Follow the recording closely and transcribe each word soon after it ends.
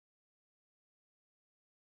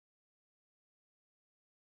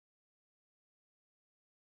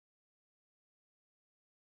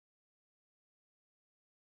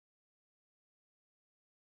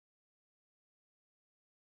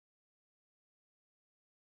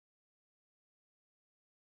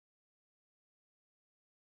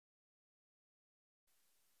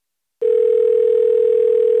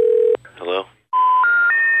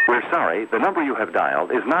We're sorry, the number you have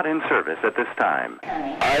dialed is not in service at this time.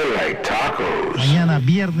 I like tacos. Mañana,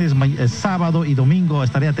 viernes, sábado y domingo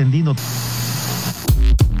estaré atendiendo.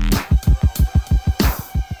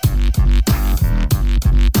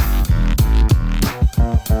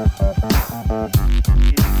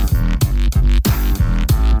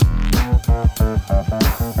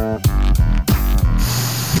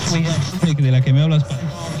 De la que me hablas,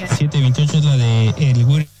 728 es la de El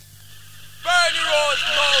Guri.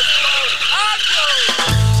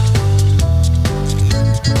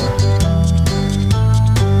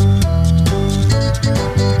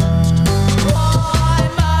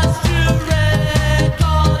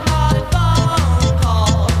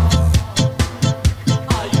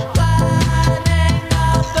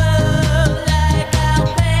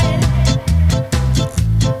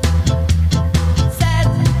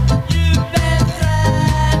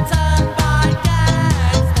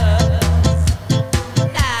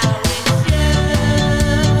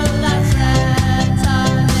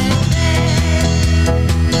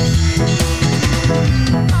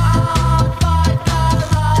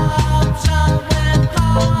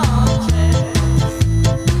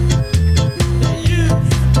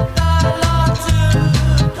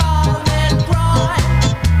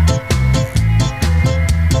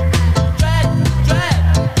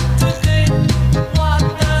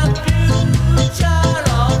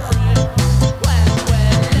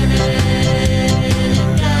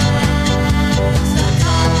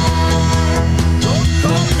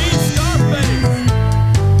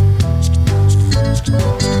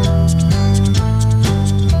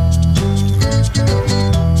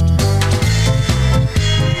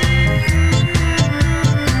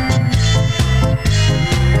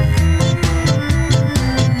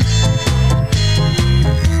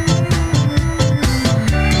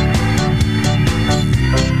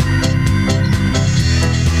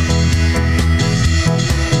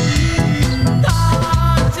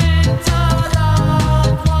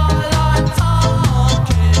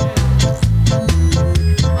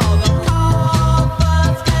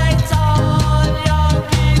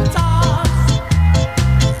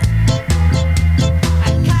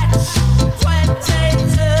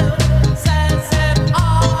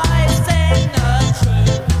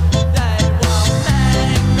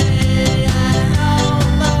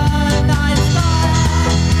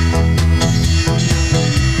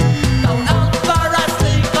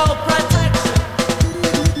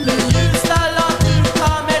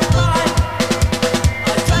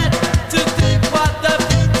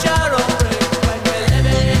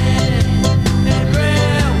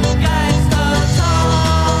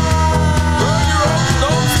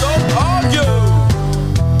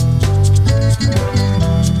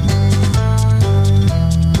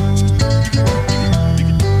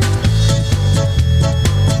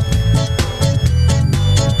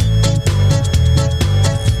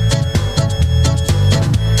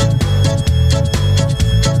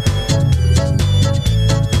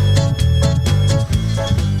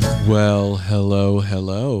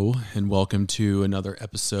 Welcome to another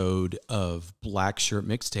episode of Black Shirt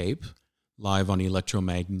Mixtape, live on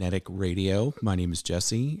Electromagnetic Radio. My name is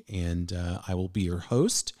Jesse, and I will be your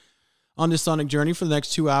host on this sonic journey for the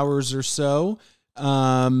next 2 hours or so.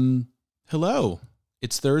 Hello.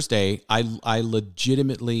 It's Thursday. I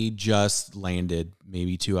legitimately just landed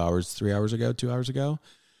maybe 2 hours ago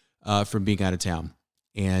from being out of town.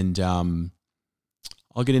 And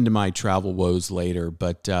I'll get into my travel woes later,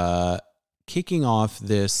 but kicking off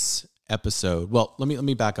this episode. Well, let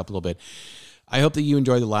me back up a little bit. I hope that you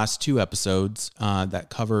enjoyed the last two episodes that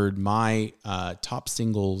covered my top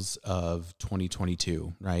singles of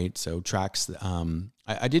 2022, right? So tracks,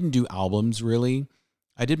 I didn't do albums really.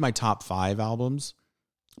 I did my top 5 albums,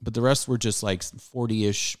 but the rest were just like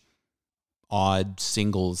 40-ish odd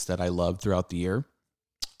singles that I loved throughout the year.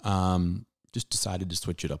 Just decided to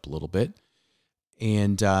switch it up a little bit.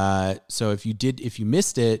 And so if you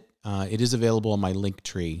missed it, it is available on my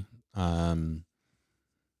Linktree, on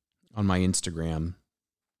my Instagram,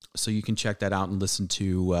 so you can check that out and listen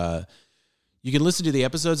to. You can listen to the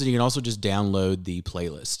episodes, and you can also just download the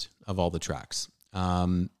playlist of all the tracks.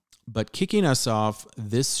 But kicking us off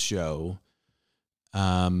this show,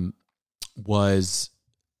 was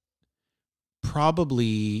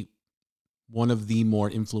probably one of the more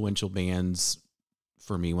influential bands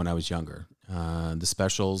for me when I was younger. The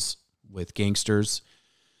Specials with Gangsters.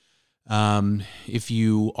 If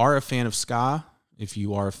you are a fan of ska, if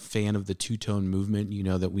you are a fan of the two-tone movement, you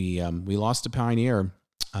know that we lost a pioneer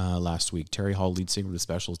last week. Terry Hall, lead singer of the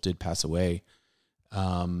Specials, did pass away.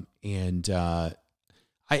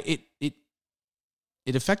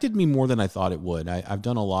 it affected me more than I thought it would. I've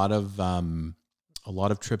done a lot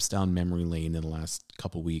of trips down memory lane in the last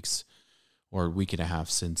couple weeks or week and a half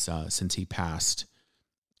since he passed.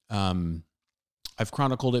 I've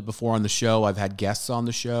chronicled it before on the show. I've had guests on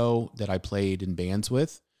the show that I played in bands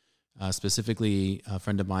with, specifically a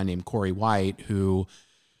friend of mine named Corey White, who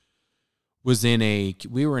was we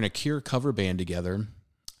were in a Cure cover band together.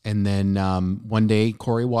 And then one day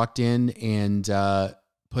Corey walked in and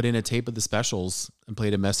put in a tape of the Specials and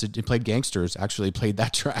played a message. He played Gangsters, actually played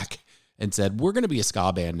that track, and said, "We're going to be a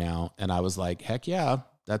ska band now." And I was like, heck yeah,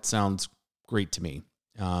 that sounds great to me.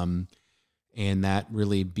 And that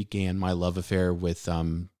really began my love affair with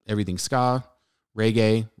everything ska,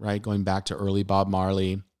 reggae, right? Going back to early Bob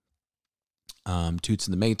Marley, Toots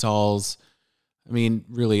and the Maytals. I mean,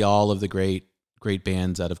 really all of the great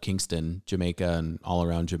bands out of Kingston, Jamaica, and all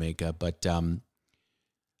around Jamaica. But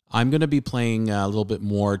I'm going to be playing a little bit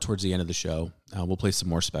more towards the end of the show. We'll play some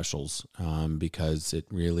more Specials because it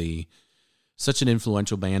really such an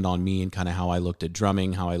influential band on me and kind of how I looked at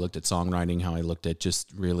drumming, how I looked at songwriting, how I looked at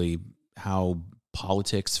just really how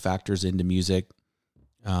politics factors into music.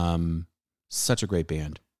 Such a great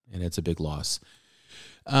band, and it's a big loss.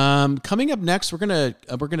 Coming up next, we're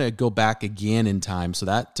gonna go back again in time. So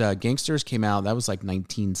that Gangsters came out, that was like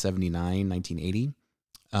 1979, 1980.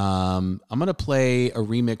 I'm gonna play a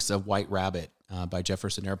remix of White Rabbit by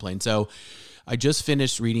Jefferson Airplane. So I just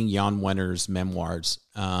finished reading Jan Wenner's memoirs.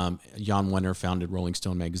 Jan Wenner founded Rolling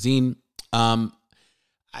Stone magazine. I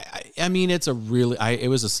mean, it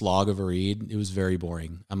was a slog of a read. It was very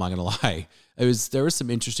boring. I'm not gonna lie. There was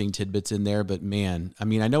some interesting tidbits in there, but man, I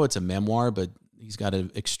mean, I know it's a memoir, but he's got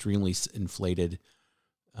an extremely inflated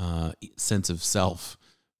sense of self.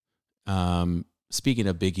 Speaking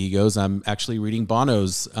of big egos, I'm actually reading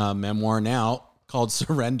Bono's memoir now called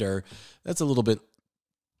Surrender. That's a little bit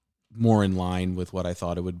more in line with what I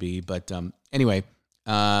thought it would be. But anyway,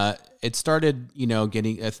 it started,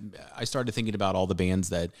 I started thinking about all the bands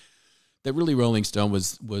that really Rolling Stone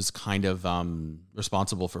was kind of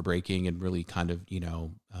responsible for breaking and really kind of,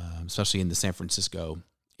 especially in the San Francisco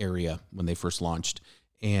area when they first launched.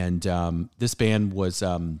 And this band was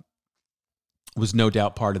no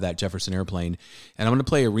doubt part of that, Jefferson Airplane. And I'm going to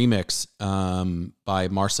play a remix by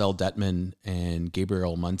Marcel Detman and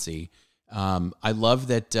Gabriel Munsey. I love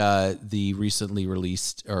that the recently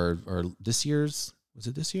released, or this year's, was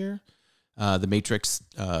it this year? The Matrix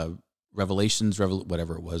Revolutions,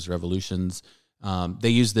 they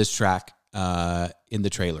used this track in the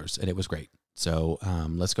trailers, and it was great. So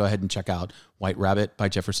let's go ahead and check out White Rabbit by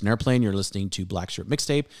Jefferson Airplane. You're listening to Black Shirt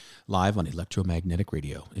Mixtape live on Electromagnetic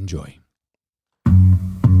Radio. Enjoy.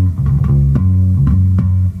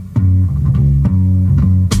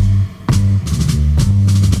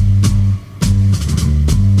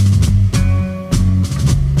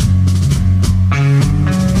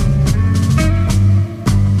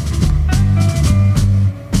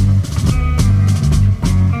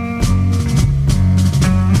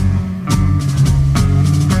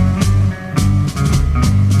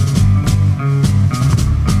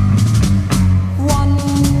 One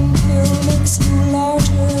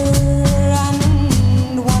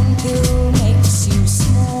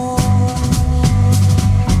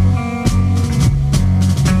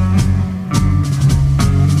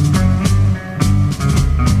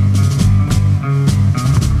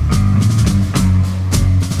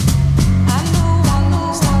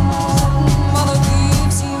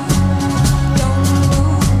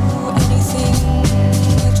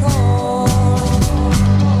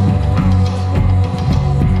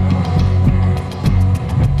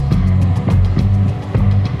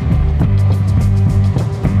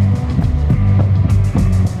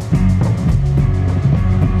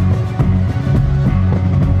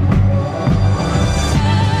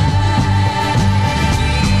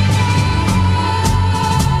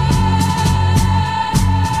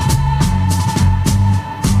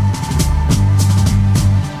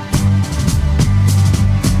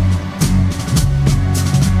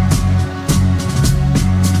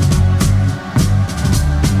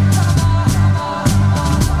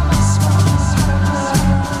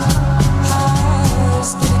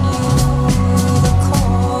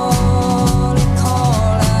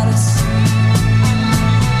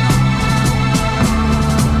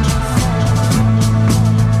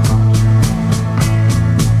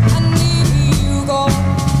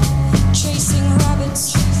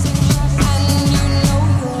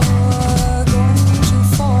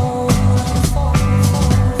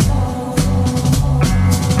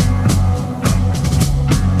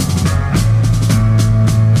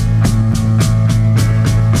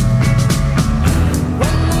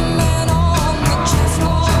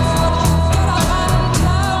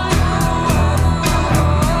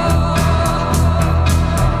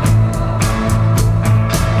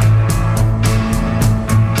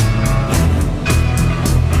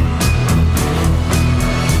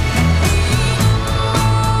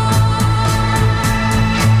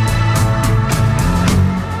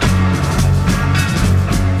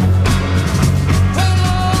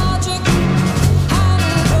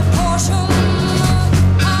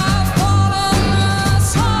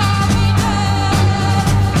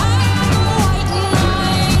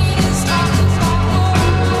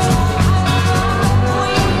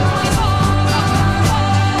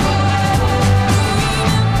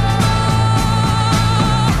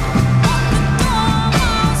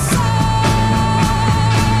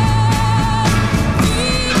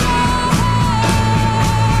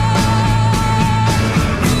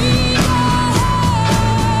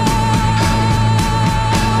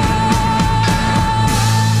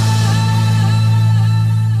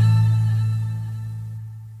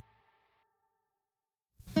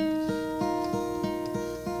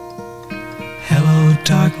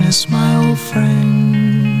darkness, my old friend,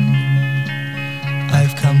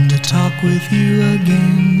 I've come to talk with you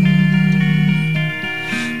again,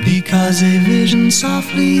 because a vision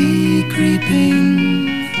softly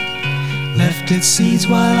creeping left its seeds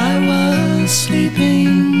while I was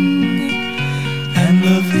sleeping, and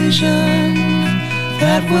the vision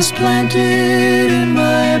that was planted in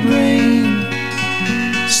my brain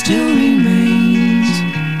still remains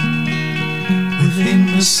within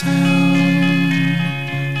the sound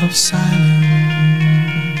of silence.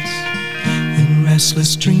 In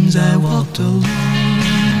restless dreams I walked along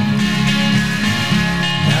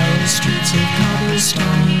narrow streets of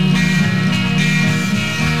cobblestone,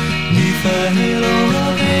 neath the halo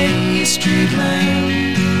of a street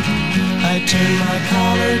lamp. I turned my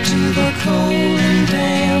collar to the cold and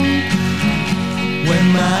damp, when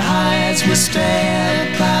my eyes were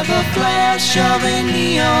stabbed by the flash of a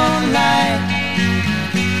neon light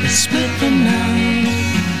that split the night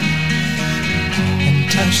and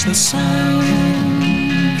touched the sound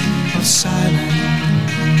of silence.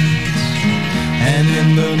 And in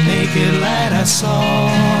the naked light I saw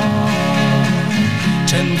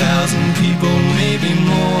 10,000 people, maybe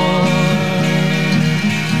more,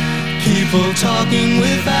 people talking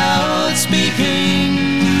without speaking,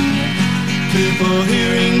 people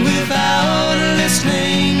hearing without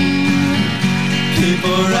listening,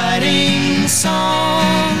 people writing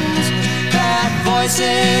songs that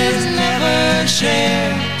voices never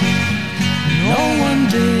share. No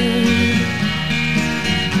one dared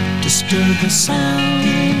disturb the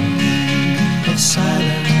sound of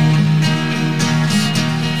silence.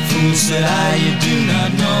 Fool, said I, you do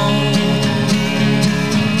not know,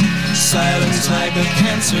 silence like a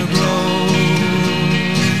cancer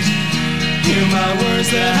grows. Hear my words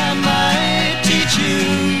that I might teach you,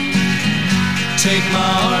 take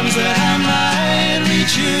my arms that I might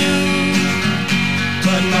reach you,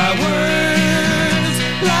 but my words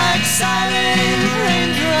like silent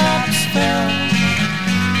raindrops fell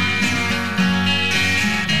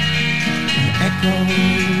and echoed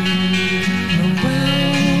the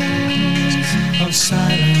wells of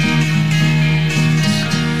silence.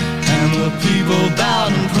 And the people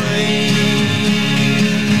bowed and prayed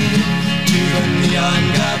to the neon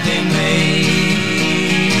god they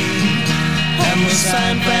made, and the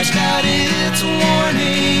sign flashed out its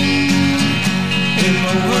warning in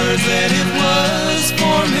the words that it was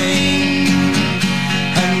forming.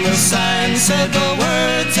 And the sign said the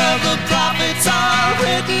words of the prophets are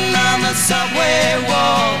written on the subway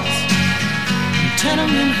walls and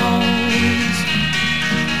tenement halls,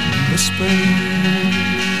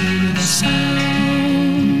 whispered the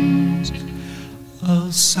sounds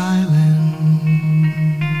of silence.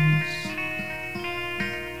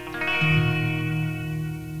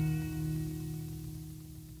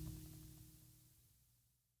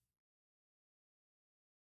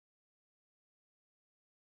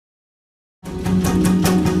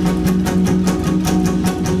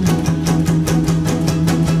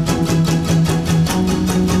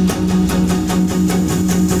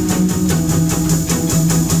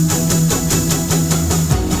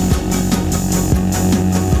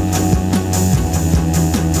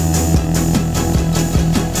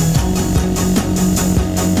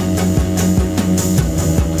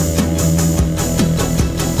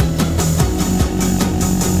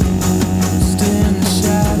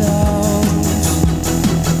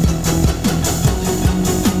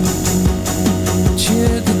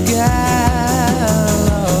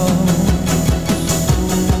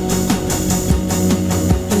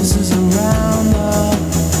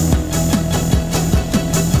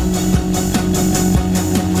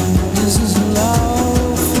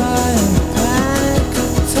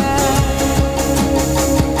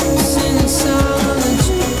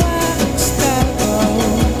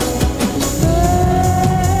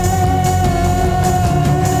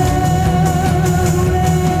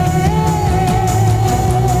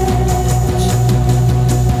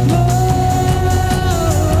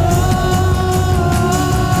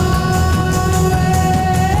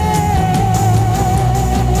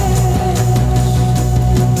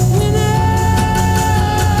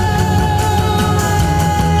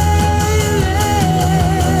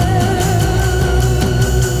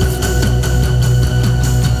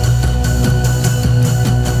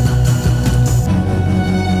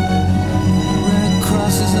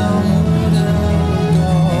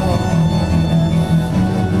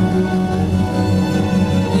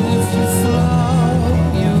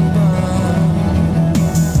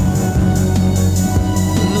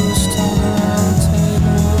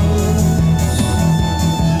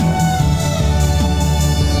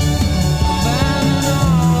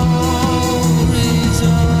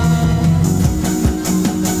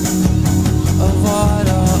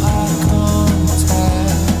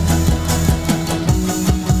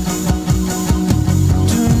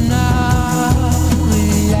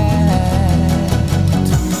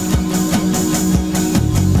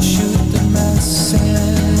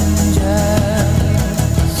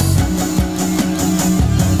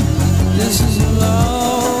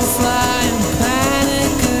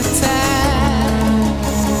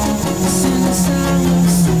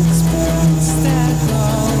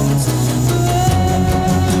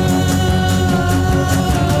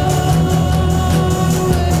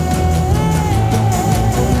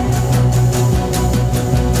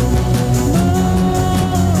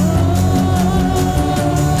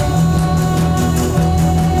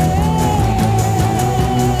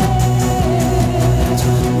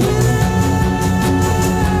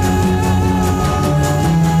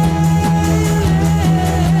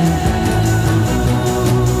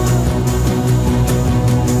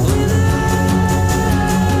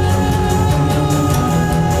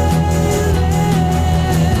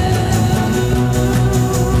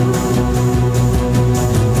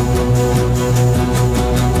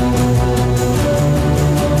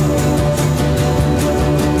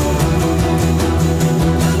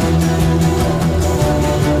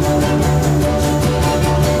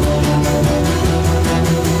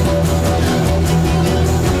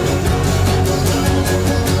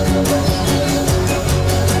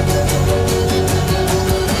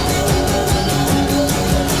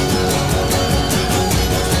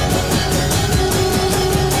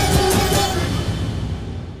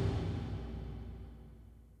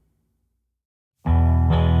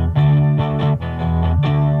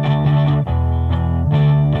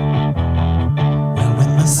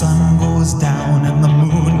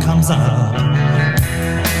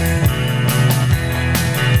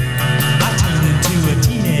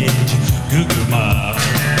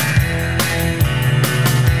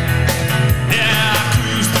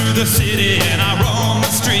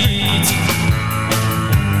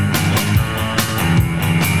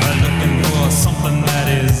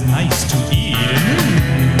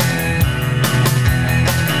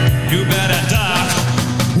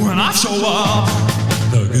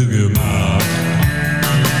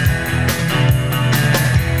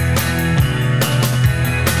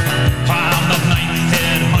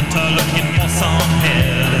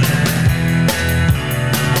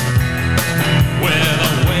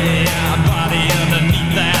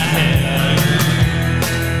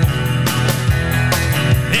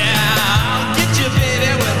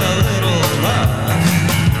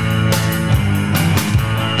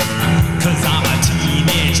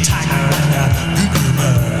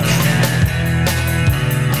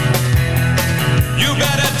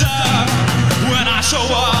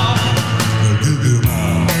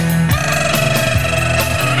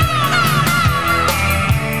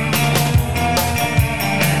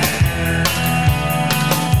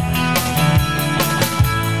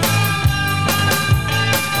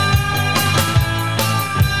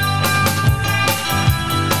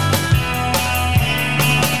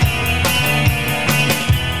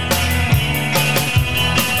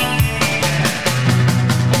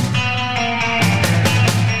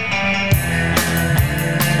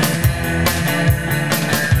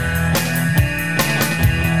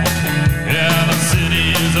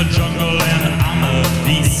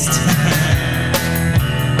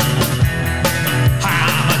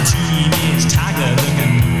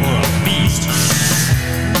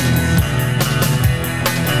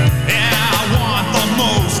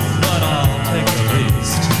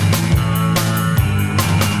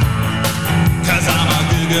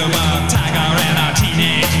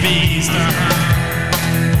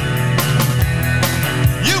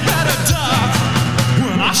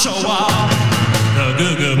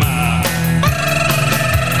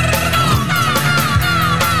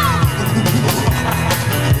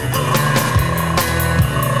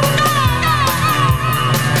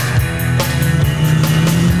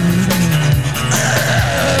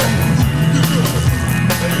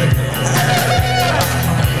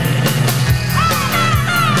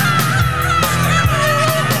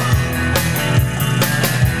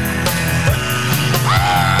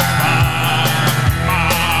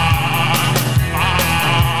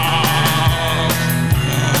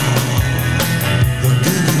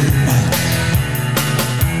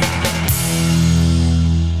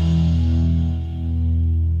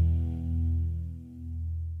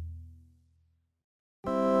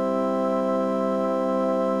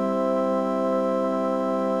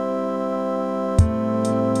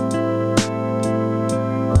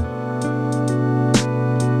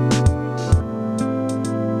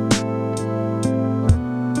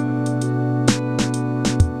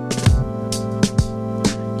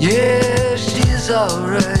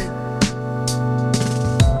 alright.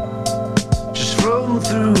 Just rolling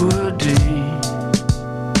through her day.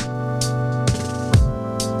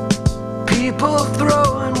 People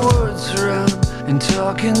throwing words around and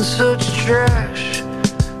talking such trash.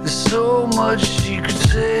 There's so much she could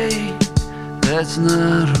say. That's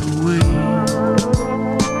not her way.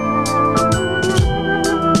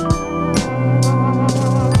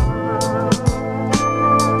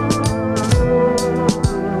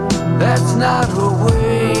 That's not her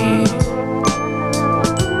way.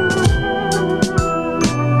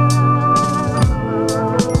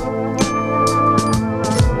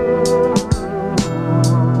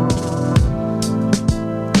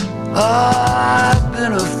 I've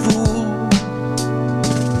been a fool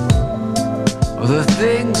for the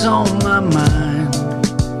things on my mind.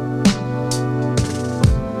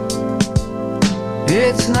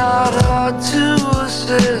 It's not hard to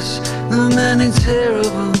assess the many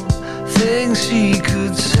terrible things she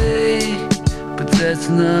could say, but that's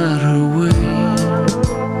not her way.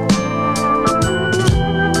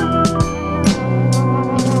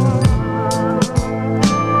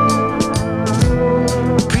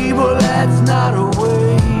 People, that's not her way.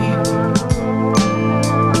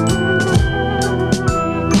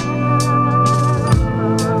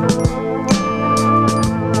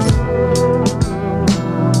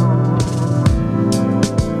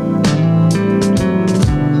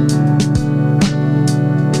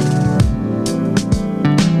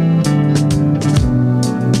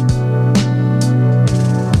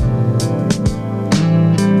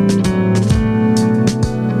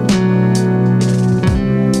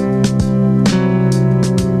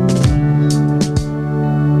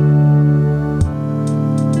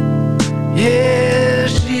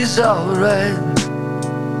 Alright,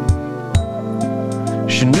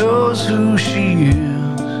 she knows who she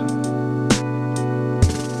is.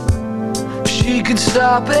 She could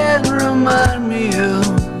stop and remind me of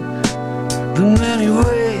the many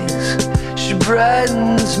ways she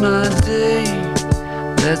brightens my day.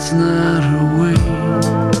 That's not her way.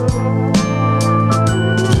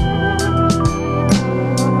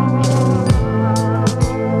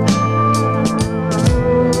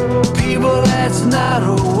 That's not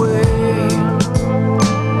her way.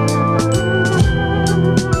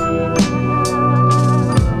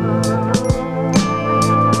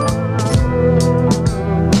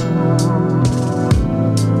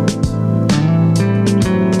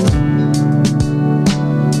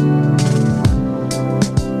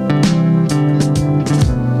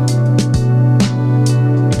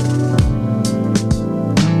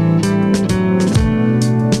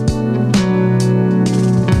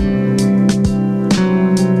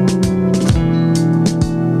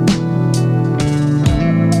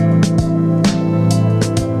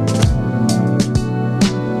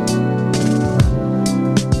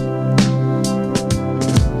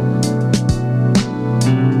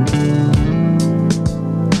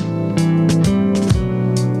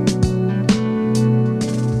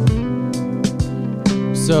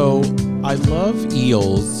 So I love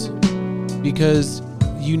Eels because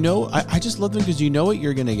I just love them because you know what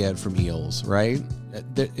you're gonna get from Eels, right?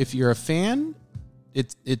 If you're a fan,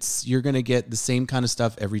 you're gonna get the same kind of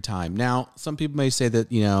stuff every time. Now, some people may say that,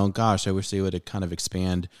 gosh, I wish they would have kind of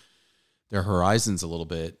expand their horizons a little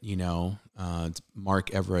bit.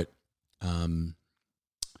 Mark Everett,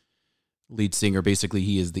 lead singer, basically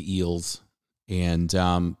he is the Eels, and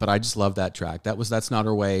but I just love that track. That's Not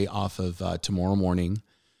Our Way off of Tomorrow Morning.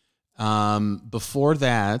 Before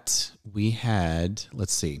that, we had a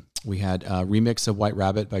remix of White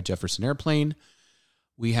Rabbit by Jefferson Airplane.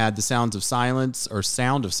 We had The Sound of Silence by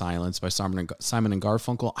Simon and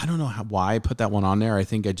Garfunkel. I don't know why I put that one on there. I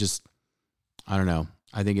think I don't know.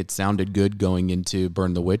 I think it sounded good going into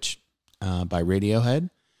Burn the Witch by Radiohead.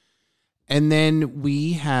 And then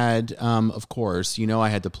we had, of course, I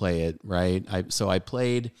had to play it, right? So I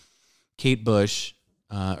played Kate Bush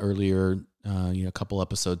earlier, a couple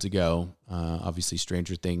episodes ago. Obviously,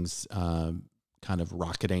 Stranger Things kind of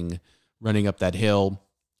running up that hill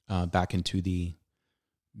back into the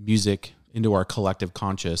music, into our collective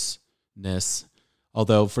consciousness.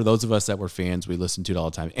 Although for those of us that were fans, we listened to it all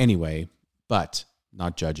the time anyway, but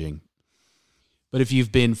not judging. But if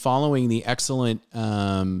you've been following the excellent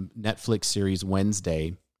Netflix series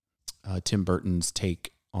Wednesday, Tim Burton's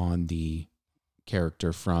take on the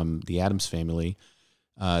character from The Addams Family,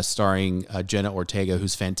 starring Jenna Ortega,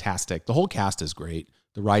 who's fantastic. The whole cast is great.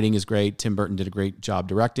 The writing is great. Tim Burton did a great job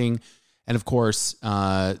directing. And of course,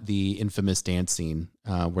 the infamous dance scene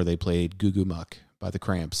where they played Goo Goo Muck by the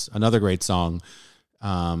Cramps. Another great song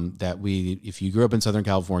that if you grew up in Southern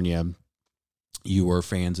California, you were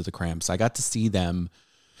fans of the Cramps. I got to see them.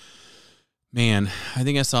 Man, I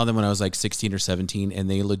think I saw them when I was like 16 or 17, and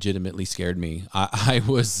they legitimately scared me. I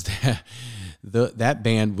was that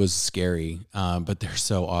band was scary, but they're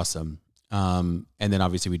so awesome. And then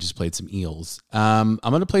obviously we just played some Eels. I'm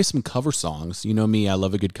gonna play some cover songs. You know me, I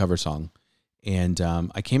love a good cover song, and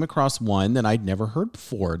I came across one that I'd never heard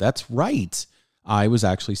before. That's right, I was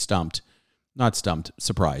actually surprised.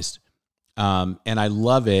 And I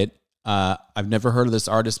love it. I've never heard of this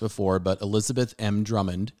artist before, but Elizabeth M.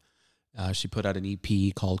 Drummond. She put out an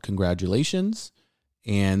EP called Congratulations,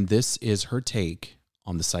 and this is her take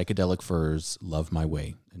on the Psychedelic Furs' Love My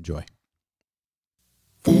Way. Enjoy.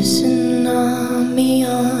 There's an army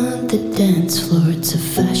on the dance floor. It's a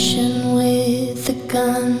fashion with a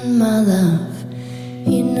gun, my love.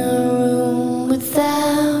 In a room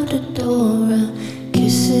without a door, a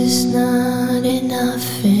kiss is not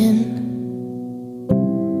enough in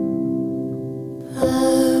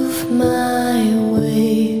love my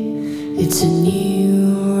way. It's a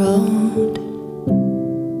new road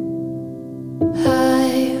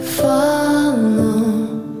I follow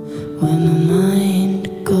where my mind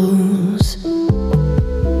goes.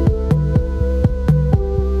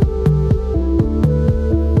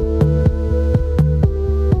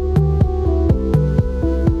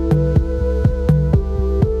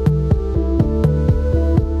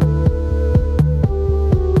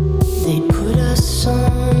 They put us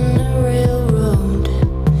on a railroad.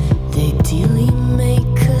 They daily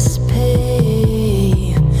make us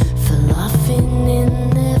pay for laughing in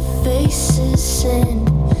their faces and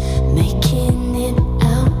making it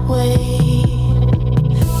outweigh.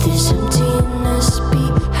 There's emptiness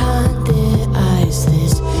behind their eyes.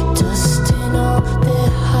 There's dust in all their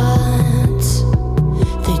hearts.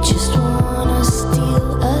 They just wanna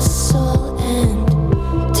steal us all and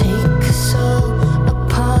take us all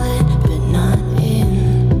apart, but not in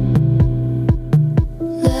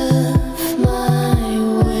love my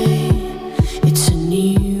way. It's a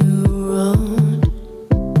new road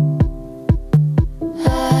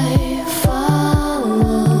I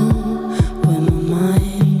follow where my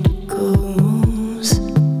mind goes.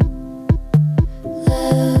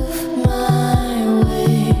 Love my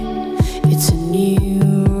way. It's a new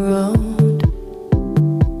road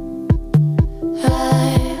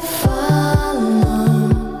I follow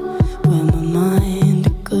where my mind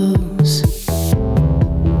goes.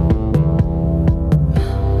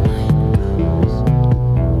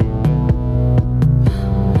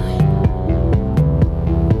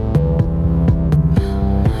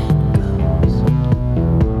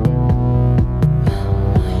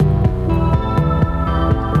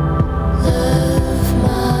 Love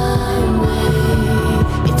my way.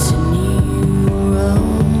 It's a new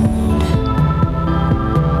road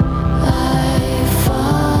I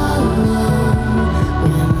follow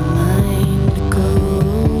where my mind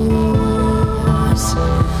goes.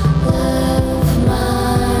 Love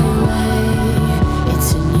my way. It's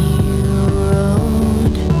a new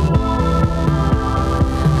road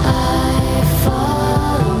I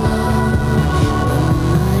follow where my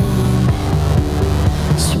mind.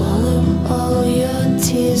 Swallow all your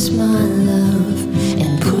tears, my love,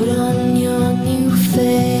 and put on your new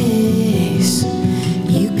face.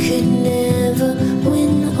 You could never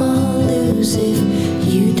win or lose if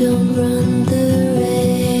you don't run the race.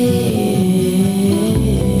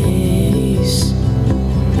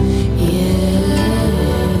 Yeah.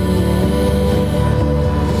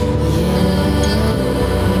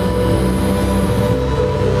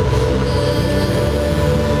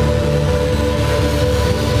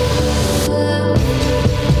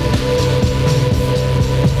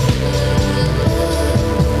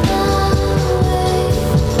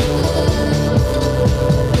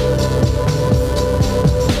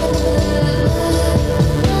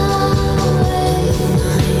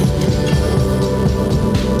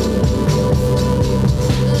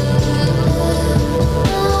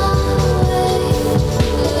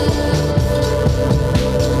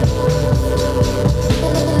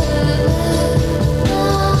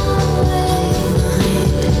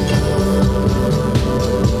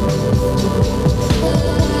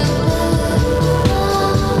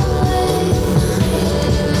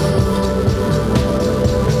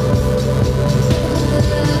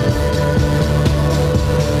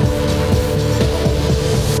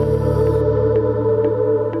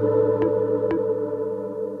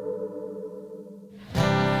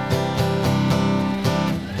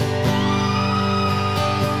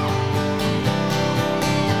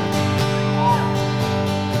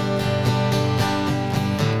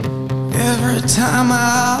 Every time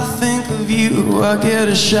I think of view. I get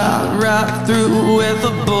a shot right through with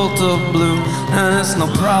a bolt of blue. And it's no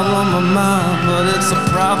problem of mine, but it's a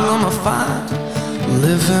problem I find.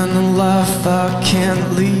 Living a life I can't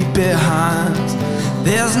leave behind.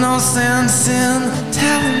 There's no sense in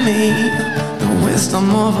telling me the wisdom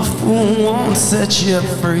of a fool won't set you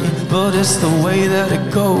free. But it's the way that it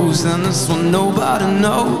goes, and it's what nobody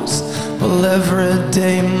knows. Well, every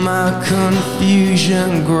day my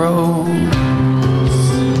confusion grows.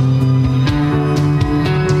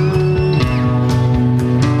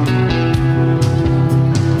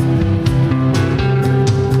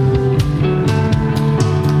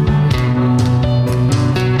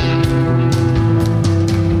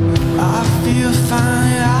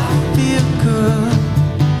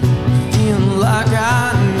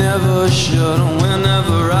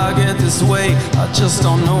 Just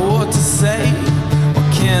don't know what to say. Why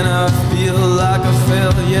can't I feel like I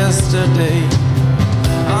felt yesterday?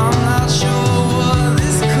 I'm not sure what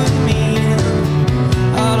this could mean.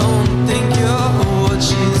 I don't think you're what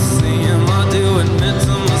she's saying. I do admit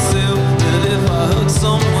to myself that if I hurt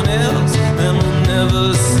someone else, then we'll never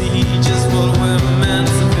see just what we're meant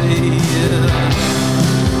to be. Yeah.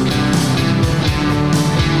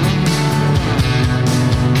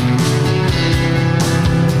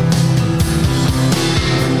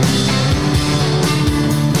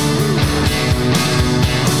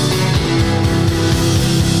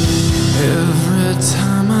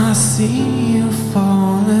 I see you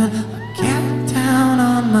falling, I get down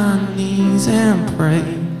on my knees and pray,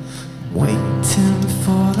 waiting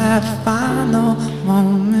for that final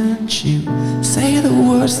moment you say the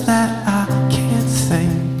words that I can't say.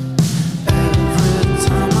 Every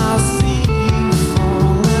time I see you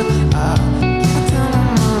falling, I get down on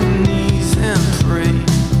my knees and pray,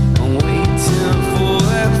 waiting for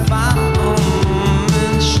that final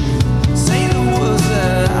moment you say the words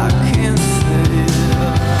that I can't say.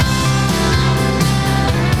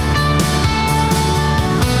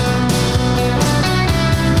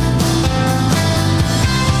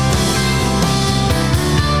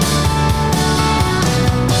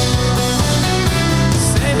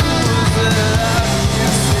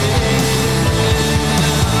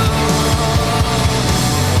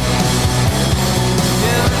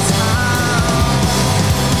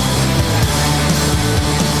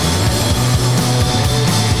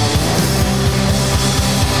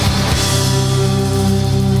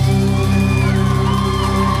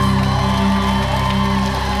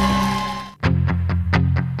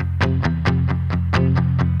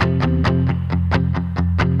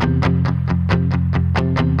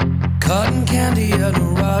 Cotton candy and a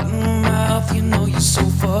rotten mouth. You know you're so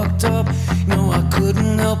fucked up. You know I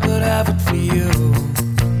couldn't help but have it for you.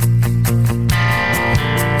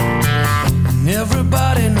 And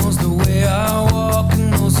everybody knows the way I walk,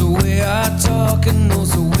 and knows the way I talk, and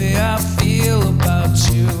knows the way I feel about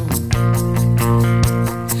you.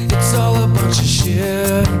 It's all a bunch of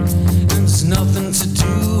shit, and there's nothing to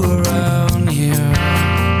do around here.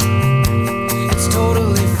 It's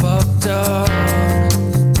totally fucked up.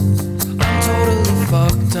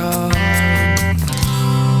 Fucked up.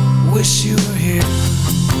 Wish you were here.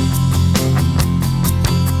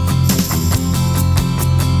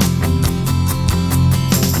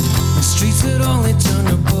 The streets that only turn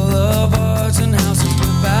to boulevards and houses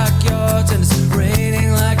with backyards, and it's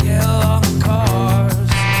raining like hell on the cars.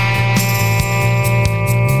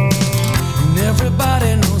 And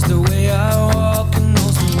everybody knows the way I walk, and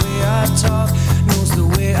knows the way I talk, knows the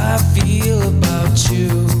way I feel about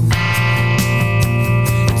you.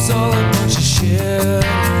 It's all a bunch of shit.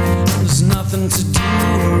 There's nothing to do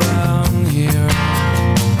around here.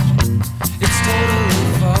 It's totally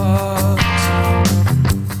fucked.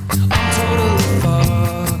 I'm totally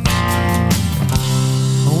fucked.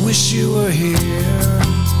 I wish you were here.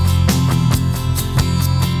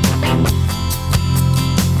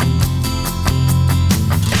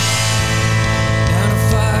 And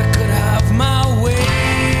if I could have my way,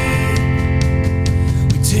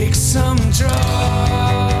 we'd take some drugs.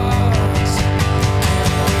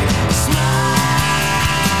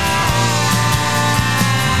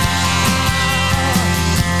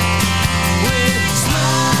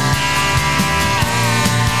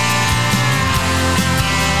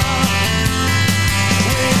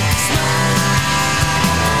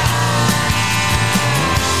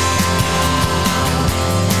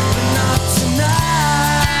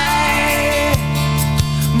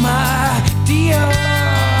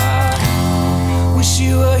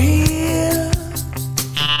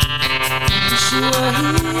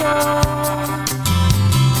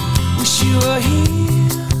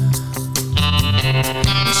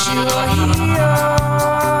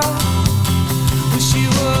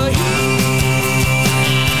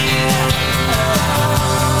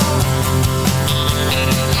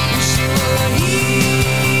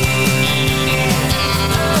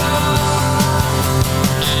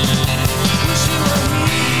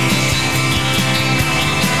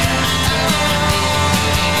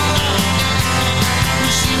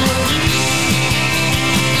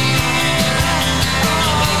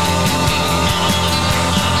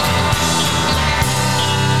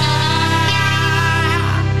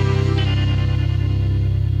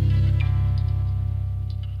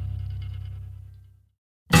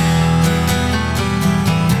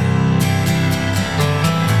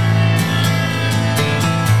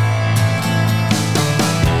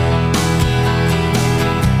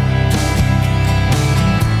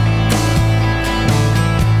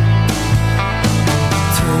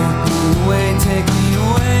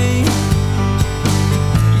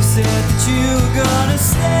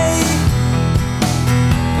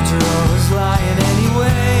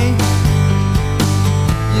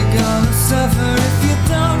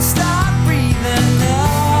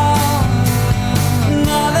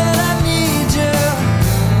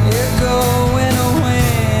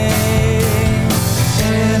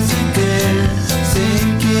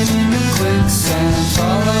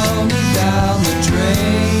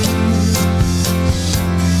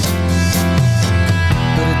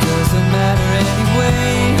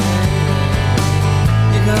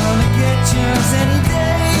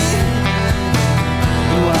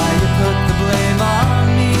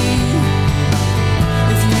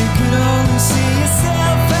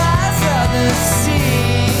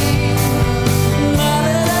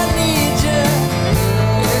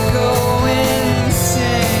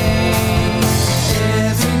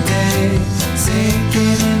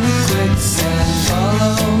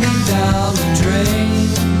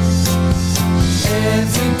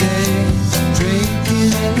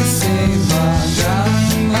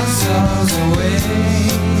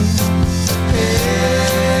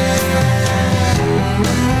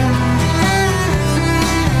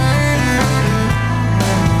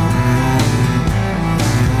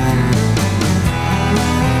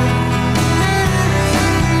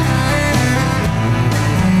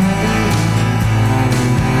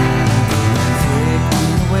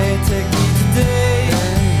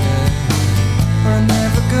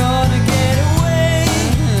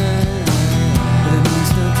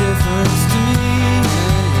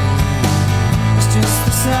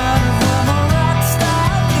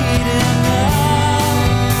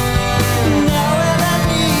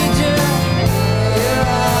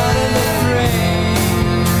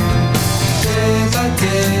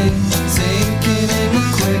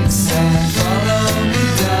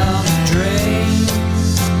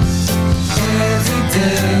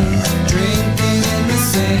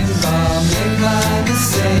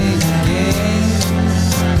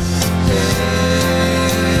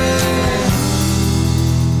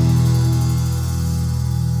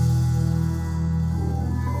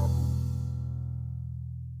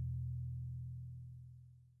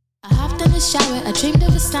 the shower, I dreamed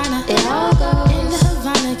of a sauna. It all goes in the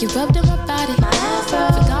Havana, you rubbed on my body. My afro,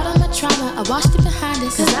 forgot all my trauma, I washed it behind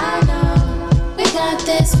us. Cause I know we got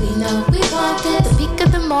this, we know we want this. The peak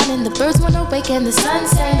of the morning, the birds wanna wake and the sun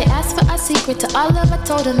sang. They asked for our secret, to all of them I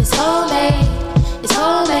told them it's homemade. It's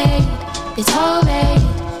homemade, it's homemade,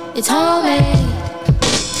 it's homemade.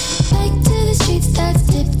 Back to the streets that's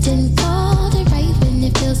dipped in gold. And right when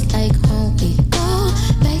it feels like home we go.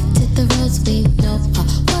 Back to the roads we know. Our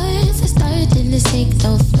words are starting to sink,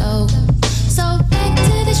 no flow. So back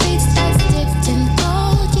to the streets that's dipped in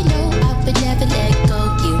gold. You know I would never let go,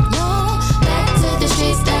 you know. Back to the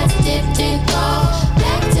streets that's dipped in gold.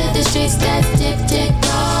 Back to the streets that's dipped in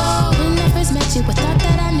gold. When I first met you, I thought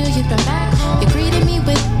that I knew you'd come back home. You greeted me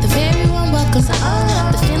with the very warm welcome.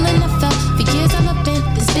 The feeling I felt for years all up in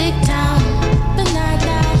this big town. But not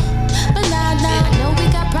now, but not now. I know we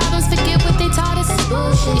got problems, forget what they taught us.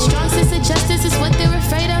 Your strong sense of justice is what they're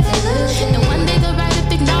afraid of. And one day they'll write a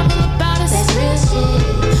big novel about us. That's real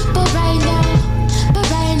shit. But right now, but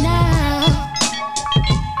right now.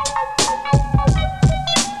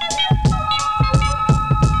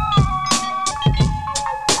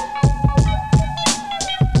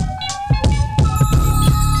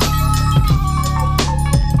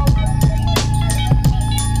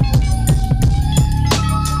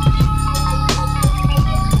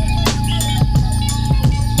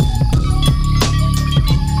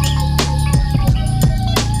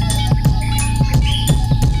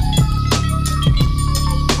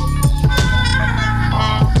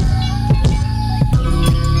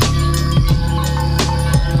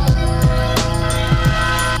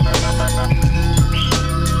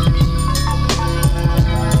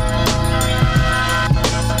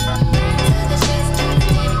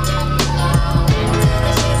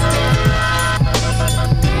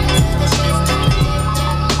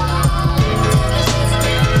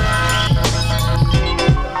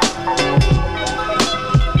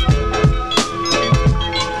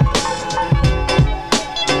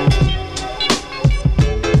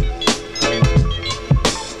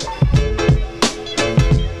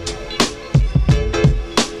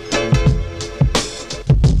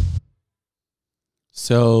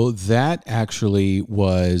 So that actually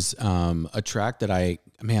was a track that I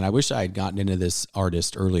wish I had gotten into this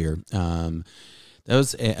artist earlier. That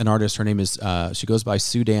was an artist. Her name is, she goes by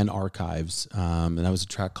Sudan Archives. And that was a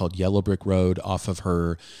track called Yellow Brick Road off of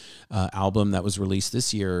her album that was released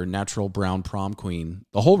this year, Natural Brown Prom Queen.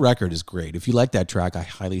 The whole record is great. If you like that track, I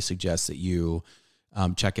highly suggest that you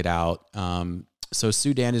check it out. So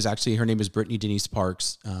Sudan is actually, her name is Brittany Denise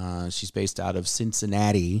Parks. She's based out of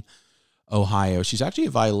Cincinnati, Ohio. She's actually a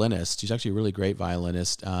violinist. She's actually a really great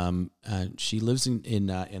violinist. She lives in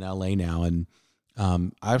LA now, and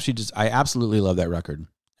I absolutely love that record.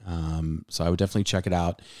 So I would definitely check it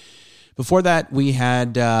out. Before that, we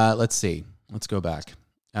had let's go back.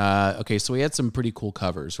 Okay, so we had some pretty cool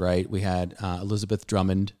covers, right? We had Elizabeth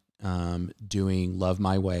Drummond doing "Love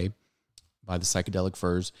My Way" by the Psychedelic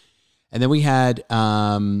Furs, and then we had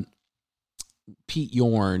Pete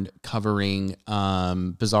Yorn covering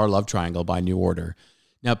Bizarre Love Triangle by New Order.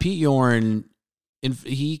 Now, Pete Yorn,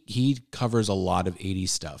 he covers a lot of 80s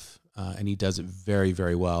stuff, and he does it very,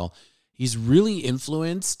 very well. He's really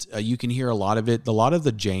influenced. You can hear a lot of it, a lot of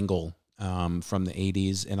the jangle from the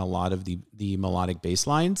 80s, and a lot of the melodic bass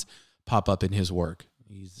lines pop up in his work.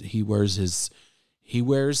 He wears his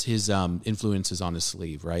influences on his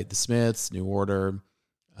sleeve, right? The Smiths, New Order,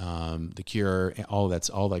 The Cure, all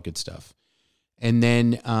that good stuff. And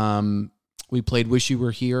then we played "Wish You Were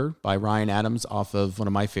Here" by Ryan Adams off of one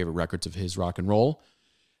of my favorite records of his, Rock and Roll.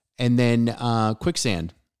 And then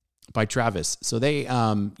 "Quicksand" by Travis. So they,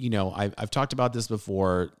 I've talked about this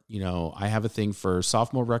before. I have a thing for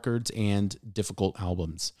sophomore records and difficult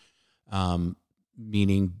albums,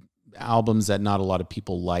 meaning albums that not a lot of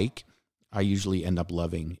people like. I usually end up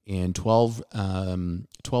loving. And 12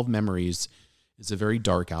 Memories is a very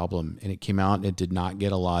dark album, and it came out and it did not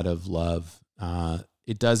get a lot of love.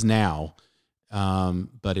 It does now,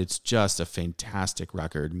 but it's just a fantastic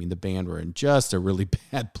record. I mean, the band were in just a really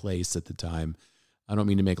bad place at the time. I don't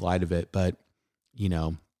mean to make light of it, but,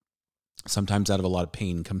 sometimes out of a lot of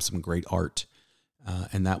pain comes some great art.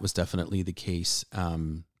 And that was definitely the case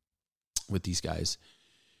with these guys.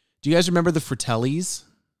 Do you guys remember the Fratellis?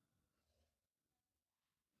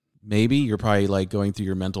 Maybe you're probably like going through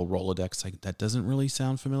your mental Rolodex. Like, that doesn't really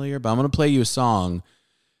sound familiar, but I'm going to play you a song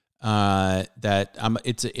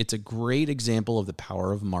it's a great example of the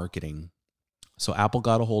power of marketing. So Apple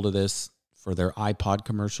got a hold of this for their iPod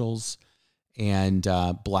commercials and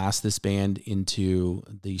blast this band into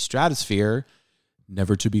the stratosphere,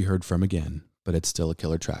 never to be heard from again. but it's still a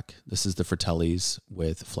killer track. This is the Fratellis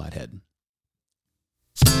with Flathead.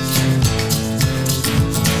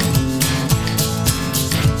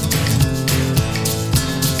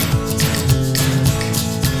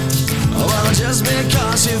 Well, just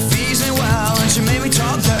because she feeds me well and she made me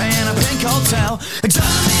talk dirty in a pink hotel, it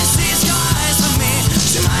doesn't mean she's got eyes for me.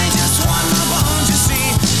 She might just want my bones, you see.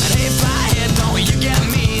 And if I hit, don't you get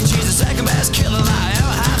me? She's the second best killer I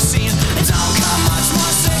ever have seen. It don't come much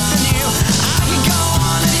more sick than you. I can go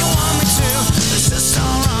on if you want me to. It's just so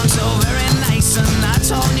wrong, so very nice. And I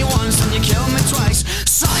told you once and you killed me twice.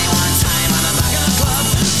 Saw you one time on the back of the club,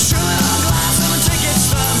 shrilling on glass and a ticket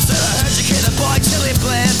stub. Said I heard you kill the boy till he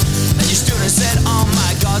bled. And you stood and said, oh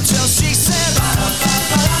my God, till she said,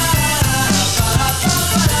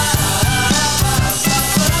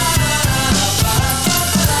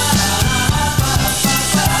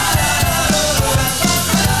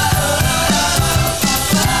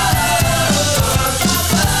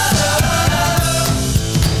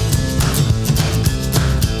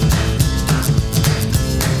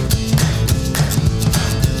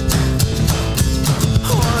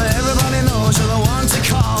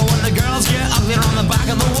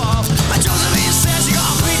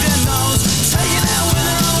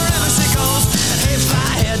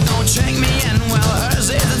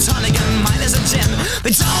 they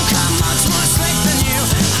don't come much more slick than you.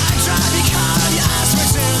 I drive you car, you ask me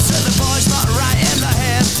to. Said the boy's not right in the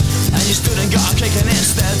head. And you stood and got a kicking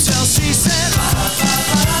instead till she said,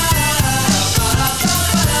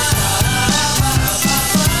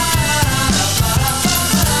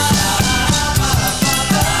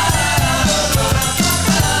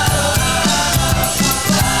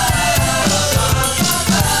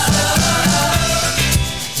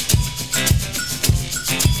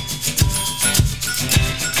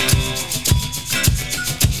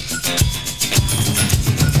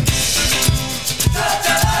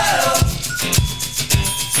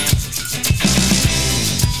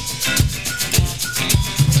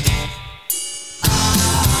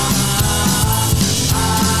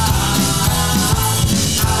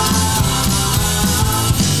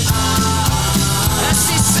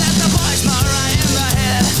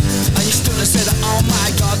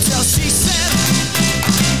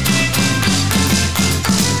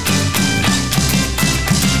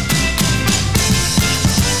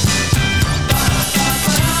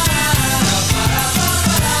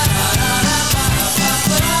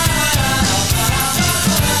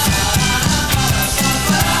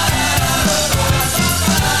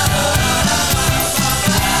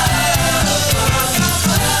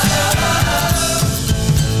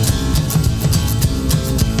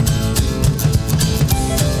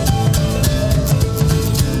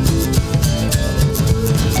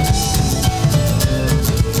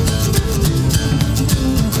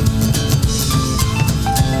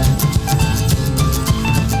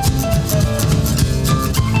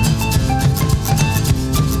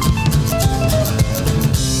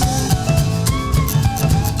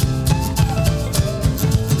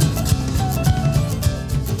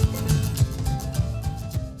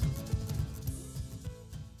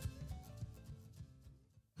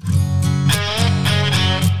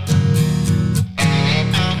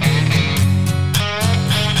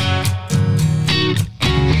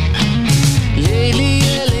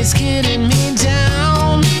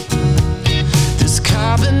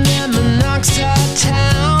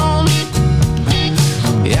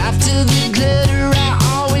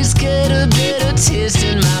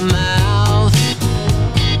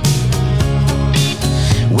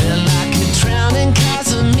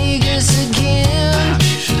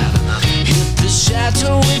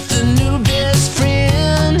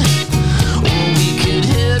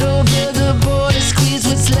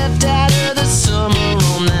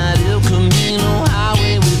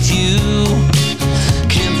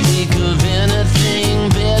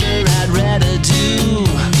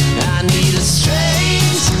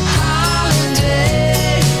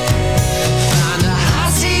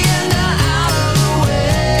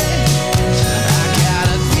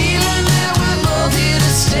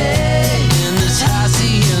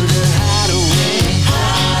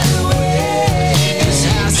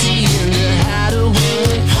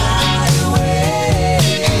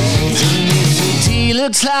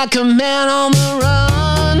 looks like a man on the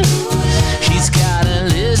run. He's got a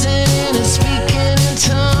lizard and is speaking in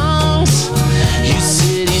tongues. You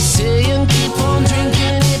said he's saying keep on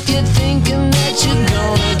drinking if you're thinking that you're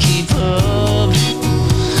gonna keep up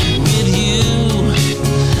with you.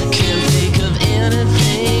 Can't think of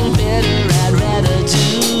anything better I'd rather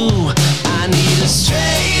do. I need a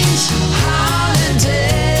strange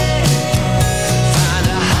holiday. Find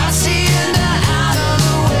a house in the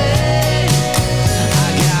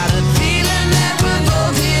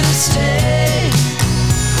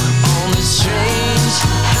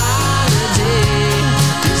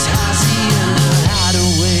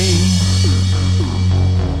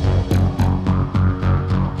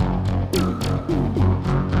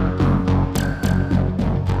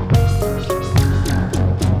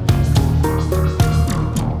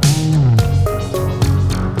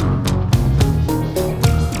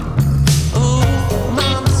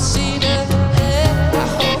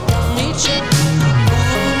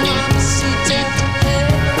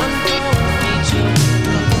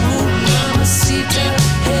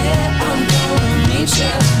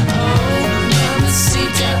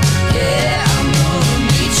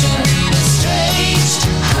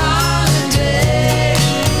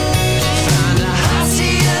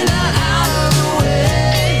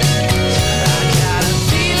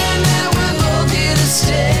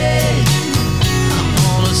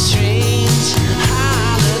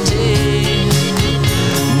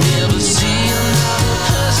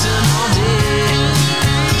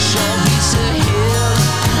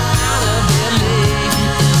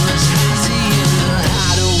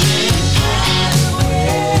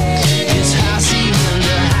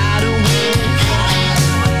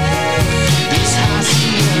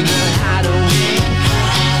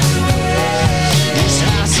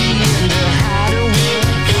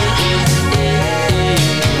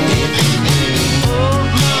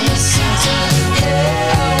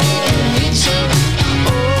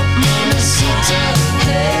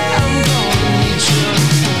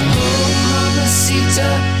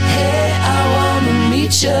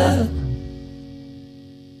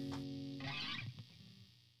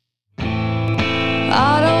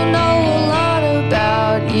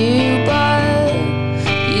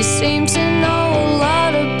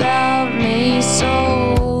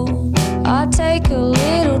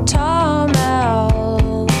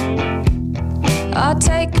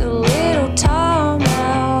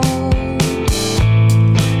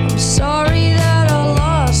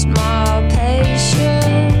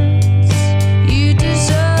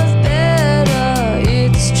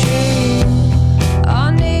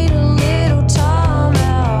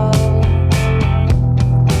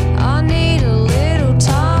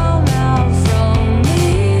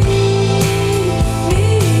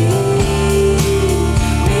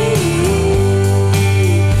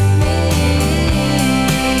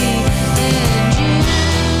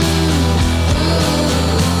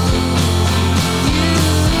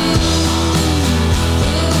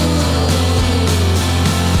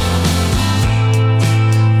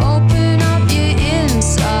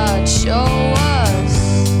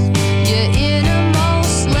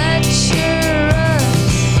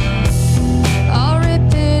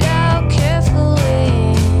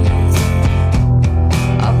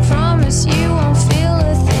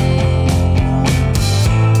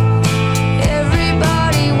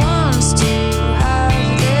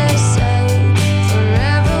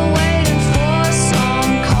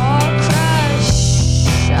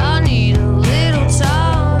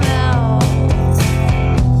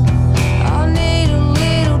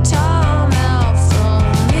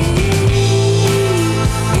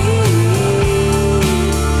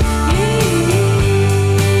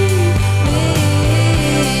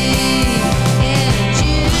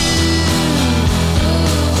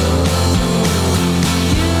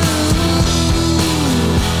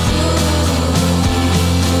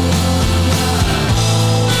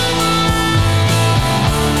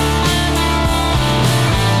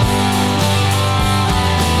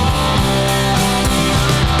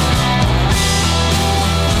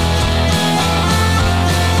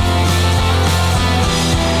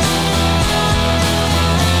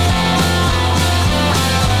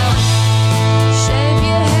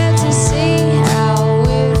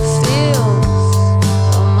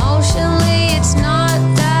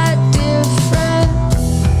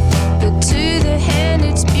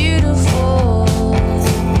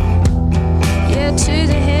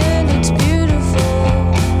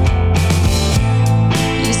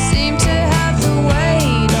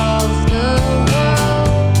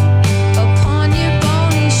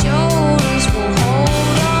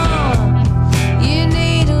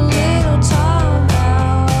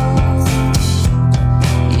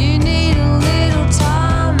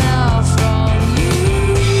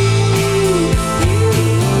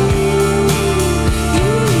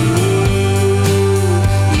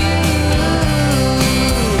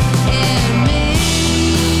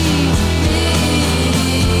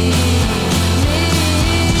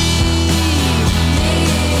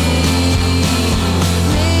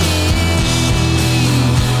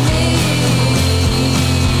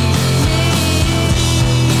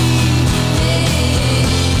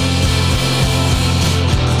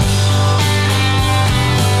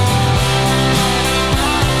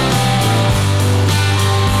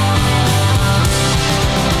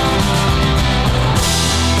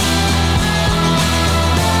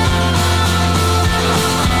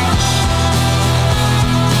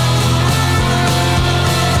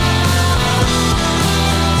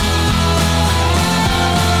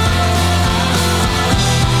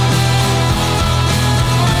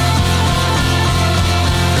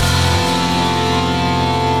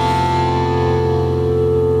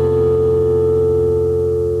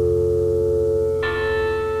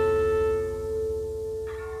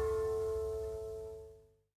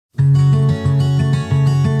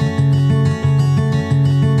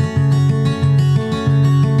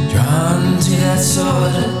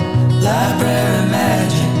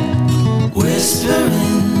whispering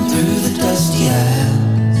through the dusty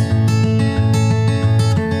aisles,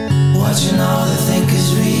 watching all the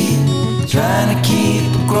thinkers read, trying to keep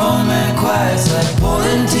a grown man quiet. It's like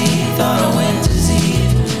pulling teeth on a winter's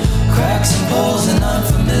eve, cracks and poles and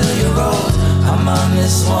unfamiliar roads. I'm on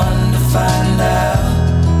this one to find out.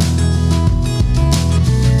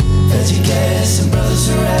 Veggie gas and brothers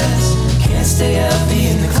arrest, can't stay healthy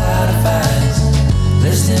in the cloud of ice,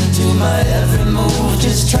 listening to my every move,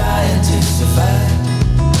 just trying to survive.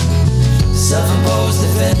 Self-imposed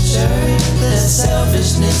adventure that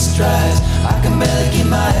selfishness drives. I can barely keep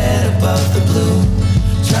my head above the blue,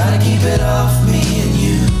 trying to keep it off me and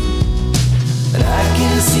you. But I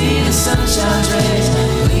can see the sunshine's rays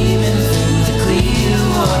gleaming through the clear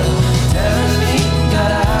water, telling me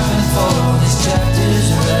God, I've been for these chapters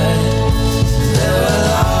read. There will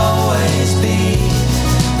always be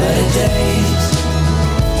better days.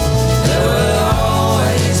 There will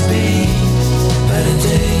always be better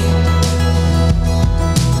days.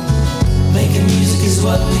 Making music is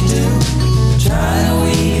what we do, trying to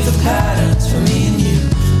weave the patterns for me and you,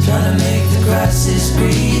 trying to make the grasses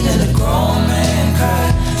breathe and a grown man cry.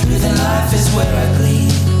 Truth in life is where I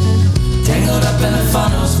glean, tangled up in the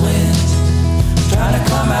funnel's winds, trying to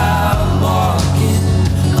come out walking.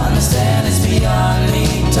 Understand it's beyond me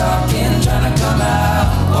talking, trying to come out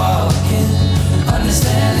walking.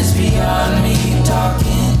 Understand it's beyond me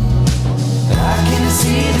talking. But I can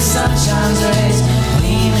see the sunshine's rays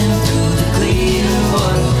gleaming through the clear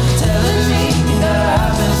water, telling me that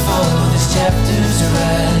I've been for this chapter's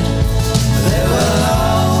read. There will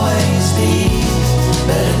always be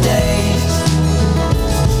better days.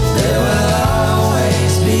 There will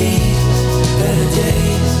always be better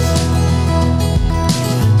days.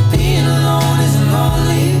 Being alone isn't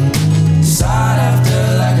lonely, sought after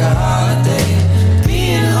like a holiday.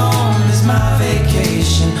 Being home is my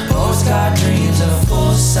vacation, postcard dreams of a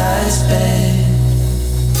full-size bed.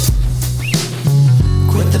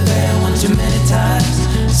 Quit the band one too many times,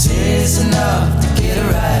 serious enough to get a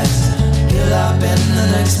rise. Get up in the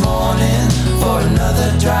next morning for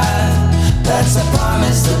another drive. That's I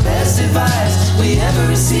promise the best advice we ever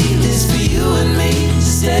received is for you and me to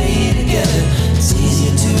stay together. It's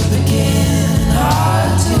easier to begin,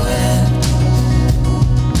 hard to end.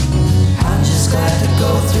 I'm just glad to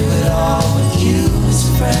go through it all with you as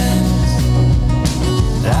friends.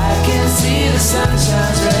 I can see the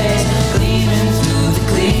sunshine's rays gleaming through the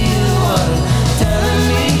clear water, telling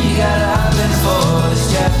me you got up and for this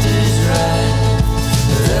chapter's right.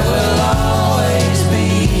 There will always be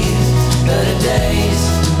better days.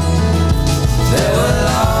 There will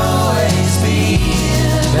always be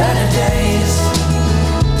better days.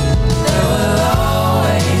 There will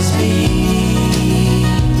always be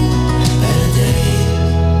better days.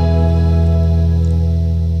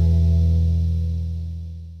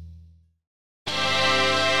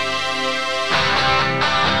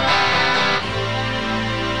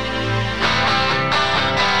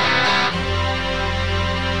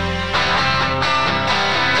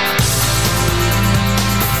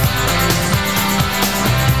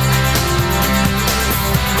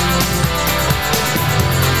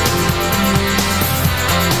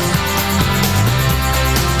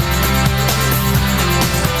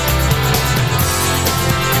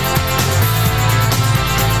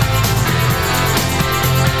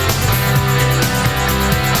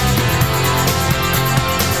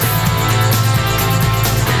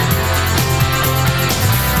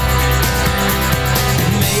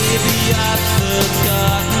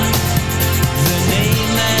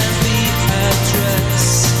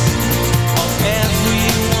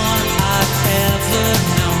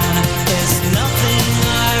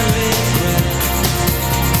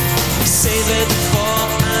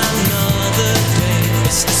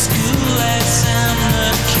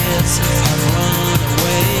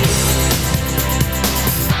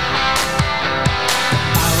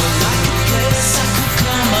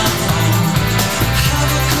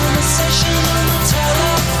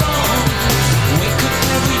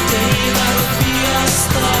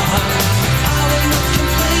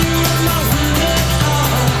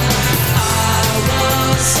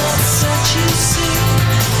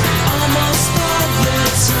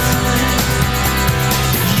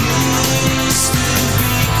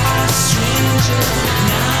 Stranger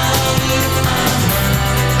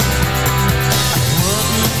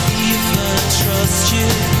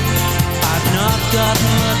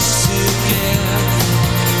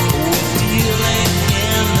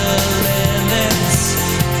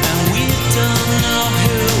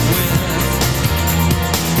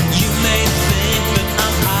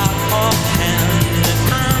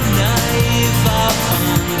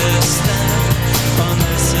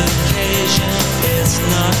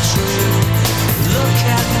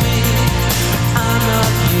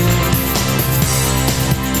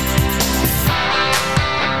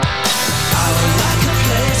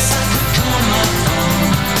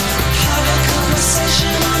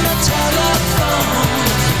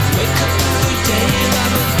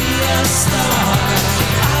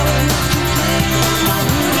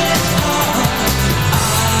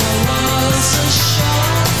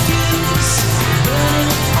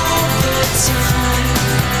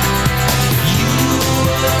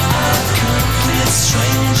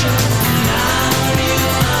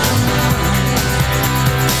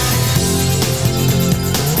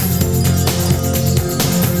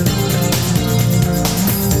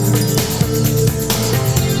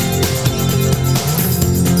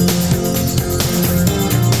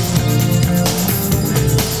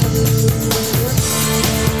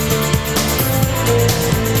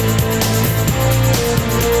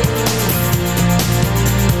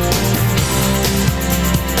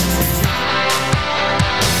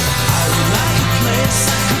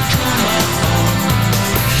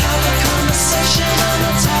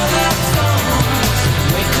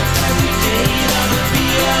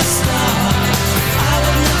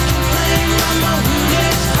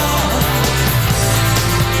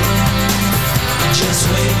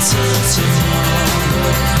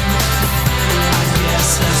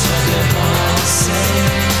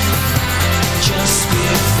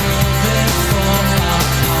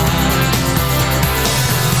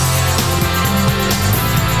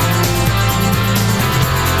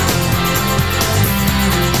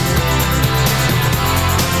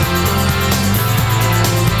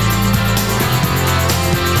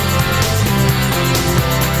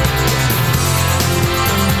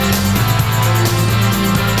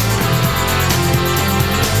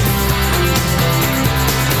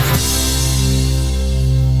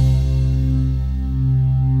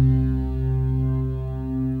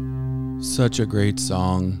Such a great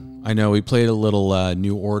song. I know we played a little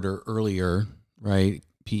New Order earlier, right?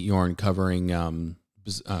 Pete Yorn covering, what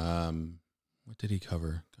did he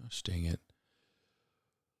cover? Gosh dang it.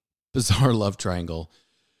 Bizarre Love Triangle.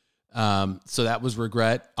 So that was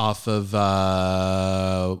Regret off of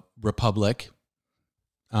Republic.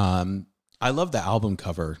 I love the album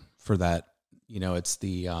cover for that. You know, it's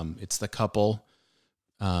the couple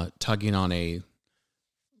tugging on a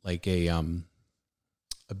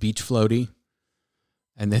beach floaty,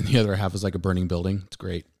 and then the other half is like a burning building. It's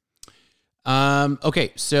great.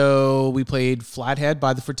 Okay, so we played Flathead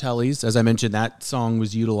by the Fratellis. As I mentioned, that song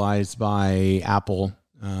was utilized by Apple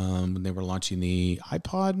when they were launching the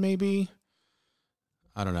iPod, maybe.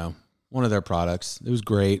 I don't know. One of their products. It was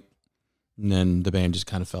great. And then the band just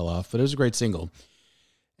kind of fell off, but it was a great single.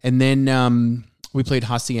 And then we played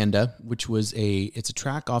Hacienda, which was it's a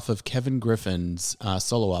track off of Kevin Griffin's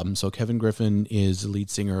solo album. So Kevin Griffin is the lead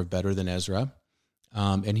singer of Better Than Ezra.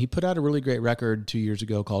 And he put out a really great record 2 years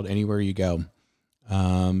ago called Anywhere You Go.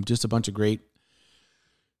 Just a bunch of great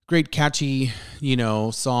catchy,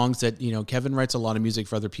 songs that, Kevin writes a lot of music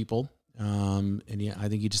for other people. And yeah, I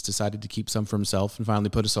think he just decided to keep some for himself and finally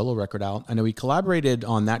put a solo record out. I know he collaborated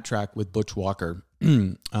on that track with Butch Walker.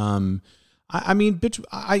 He's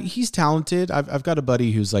talented. I've got a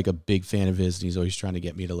buddy who's like a big fan of his, and he's always trying to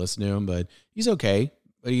get me to listen to him, but he's okay.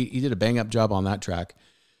 But he did a bang up job on that track.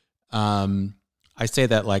 I say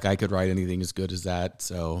that like I could write anything as good as that.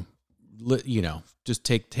 So, just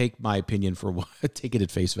take my opinion take it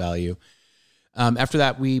at face value. After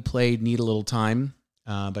that, we played Need a Little Time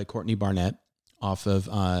by Courtney Barnett off of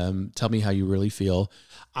Tell Me How You Really Feel.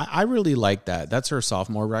 I really like that. That's her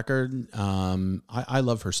sophomore record. I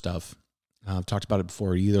love her stuff. I've talked about it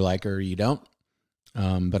before. You either like her or you don't,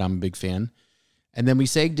 but I'm a big fan. And then we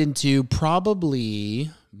segged into probably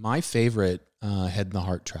my favorite Head in the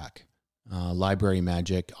Heart track, Library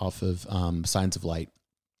Magic off of Signs of Light,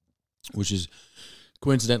 which is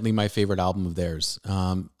coincidentally my favorite album of theirs.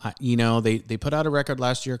 They put out a record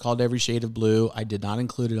last year called Every Shade of Blue. I did not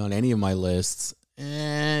include it on any of my lists.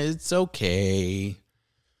 It's okay.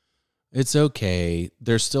 It's okay.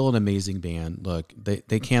 They're still an amazing band. Look,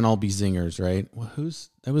 they can't all be zingers, right? Well,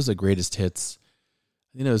 that was the greatest hits.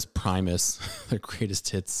 I think it was Primus, their greatest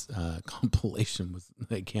hits compilation was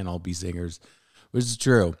They Can't All Be Zingers, which is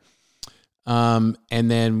true. And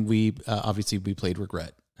then we played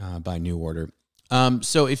Regret by New Order.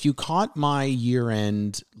 So if you caught my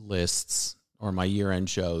year-end lists or my year-end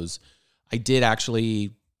shows, I did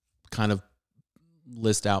actually kind of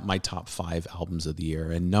list out my top 5 albums of the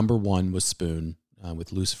year. And number 1 was Spoon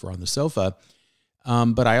with Lucifer on the Sofa.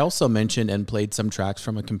 But I also mentioned and played some tracks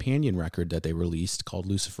from a companion record that they released called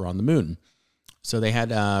Lucifer on the Moon. So they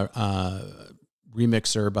had a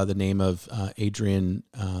remixer by the name of Adrian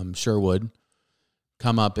Sherwood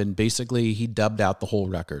come up, and basically he dubbed out the whole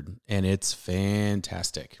record, and it's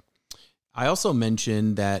fantastic. I also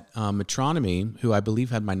mentioned that Metronomy, who I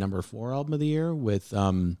believe had my number 4 album of the year with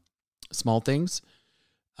Small Things,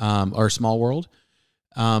 or Small World,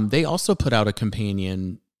 they also put out a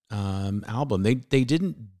companion album. They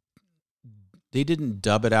didn't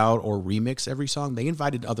dub it out or remix every song. They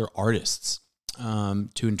invited other artists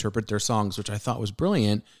to interpret their songs, which I thought was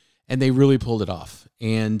brilliant, and they really pulled it off.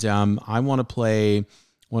 And I want to play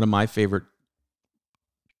one of my favorite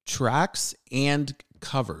tracks and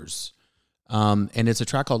covers, and it's a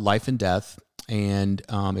track called Life and Death, and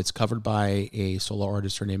it's covered by a solo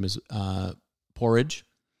artist. Her name is Porridge.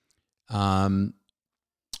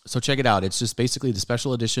 So check it out. It's just basically the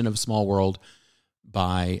special edition of Small World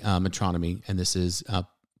by Metronomy, and this is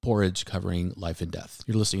Porridge covering Life and Death.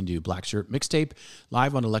 You're listening to Black Shirt Mixtape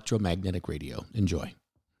live on Electromagnetic Radio. Enjoy.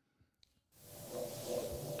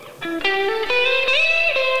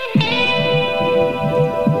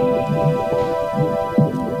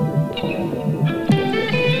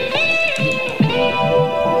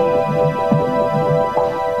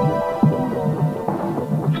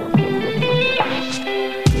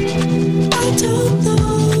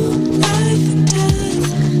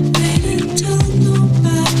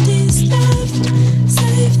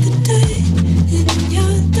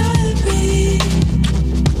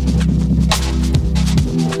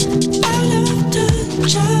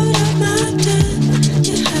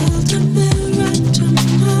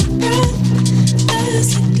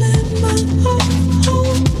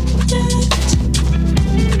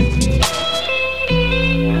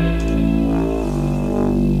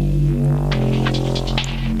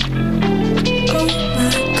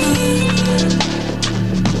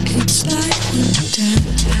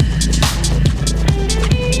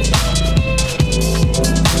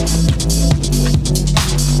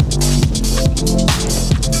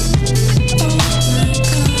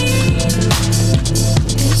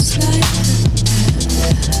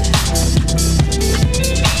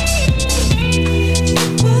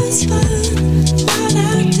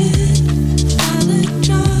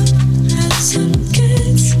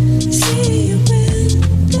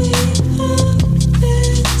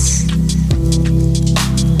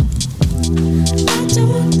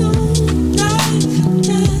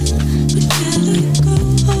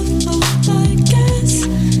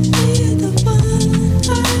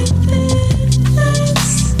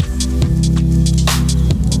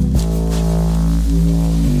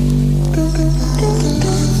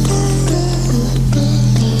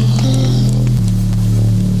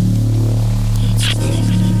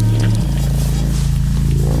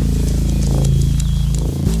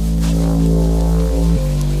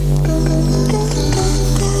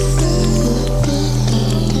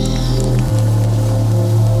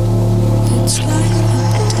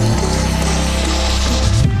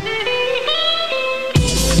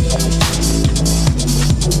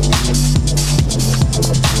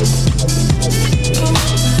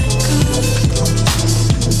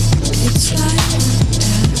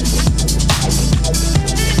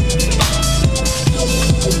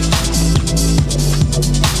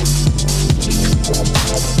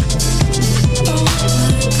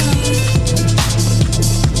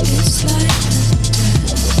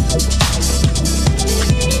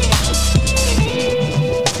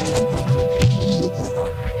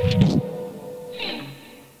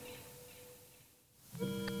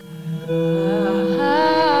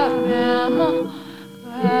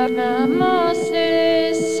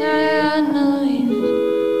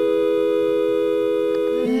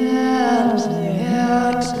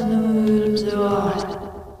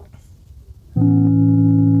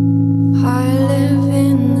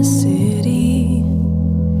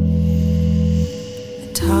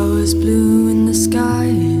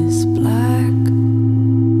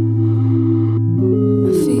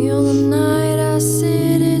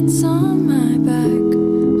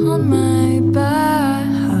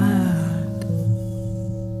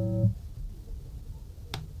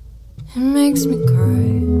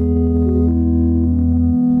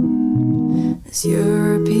 This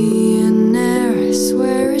European air, I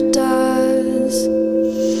swear it does.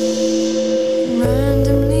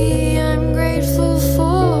 Randomly, I'm grateful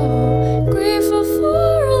for the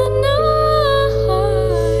night.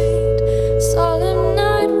 Solemn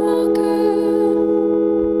night walker,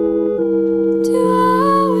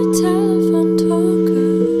 2-hour telephone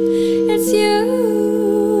talker. It's you,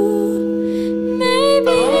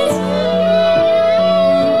 maybe it's you.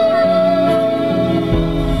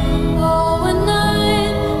 Oh, one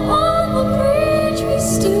night on the bridge we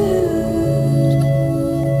stood,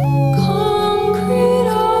 concrete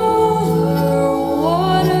over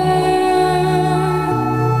water.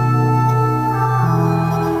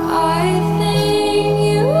 I think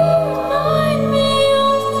you remind me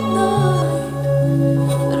of the night,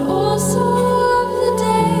 but also of the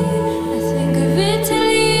day. I think of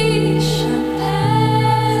Italy, champagne.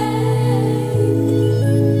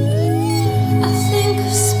 I think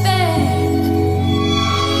of Spain.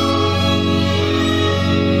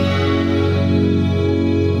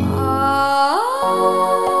 I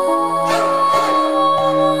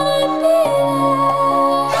wanna be there.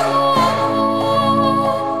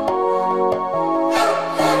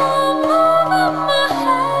 I'm over my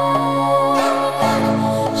head.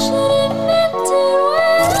 Should admit it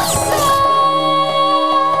when I say.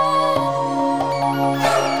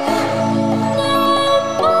 Now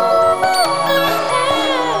I'm over my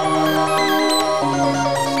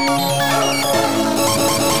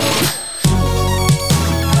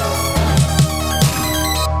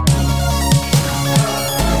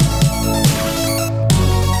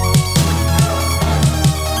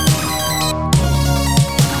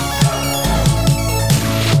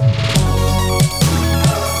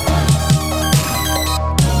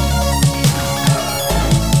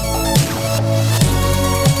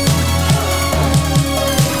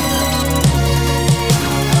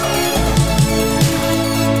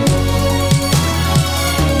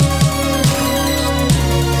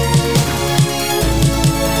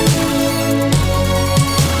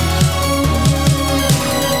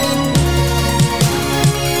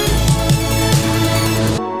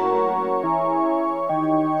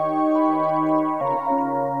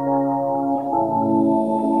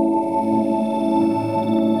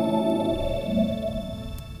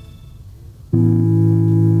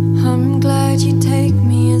I'm glad you take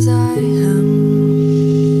me as I am,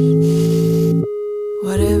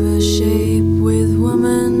 whatever shape, with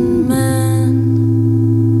woman, man,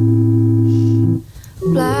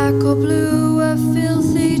 black or blue, a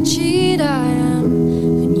filthy cheat I am,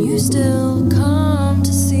 and you still come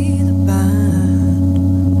to see the band.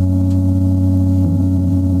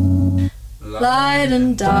 Light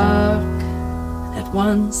and dark at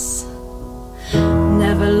once,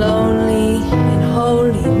 never lonely in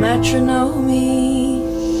holy matrimony.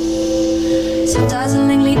 So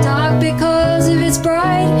dazzlingly dark because of its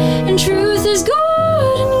bright, and truth is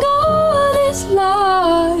good and God is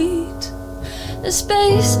light. The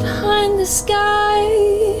space behind the sky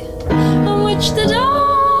on which the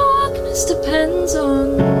darkness depends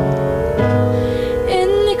on,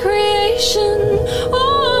 in the creation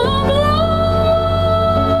of light.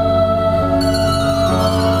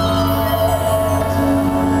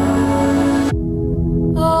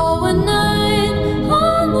 Oh, one night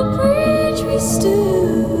on the bridge we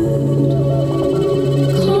stood,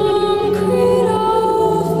 concrete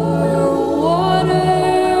over water.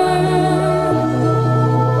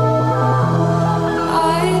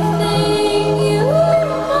 I think you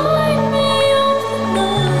remind me of the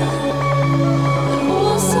night, but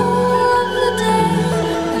also of the day.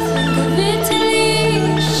 I think of Italy,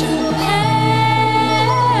 champagne.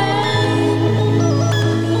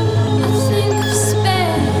 I think of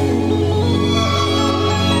Spain.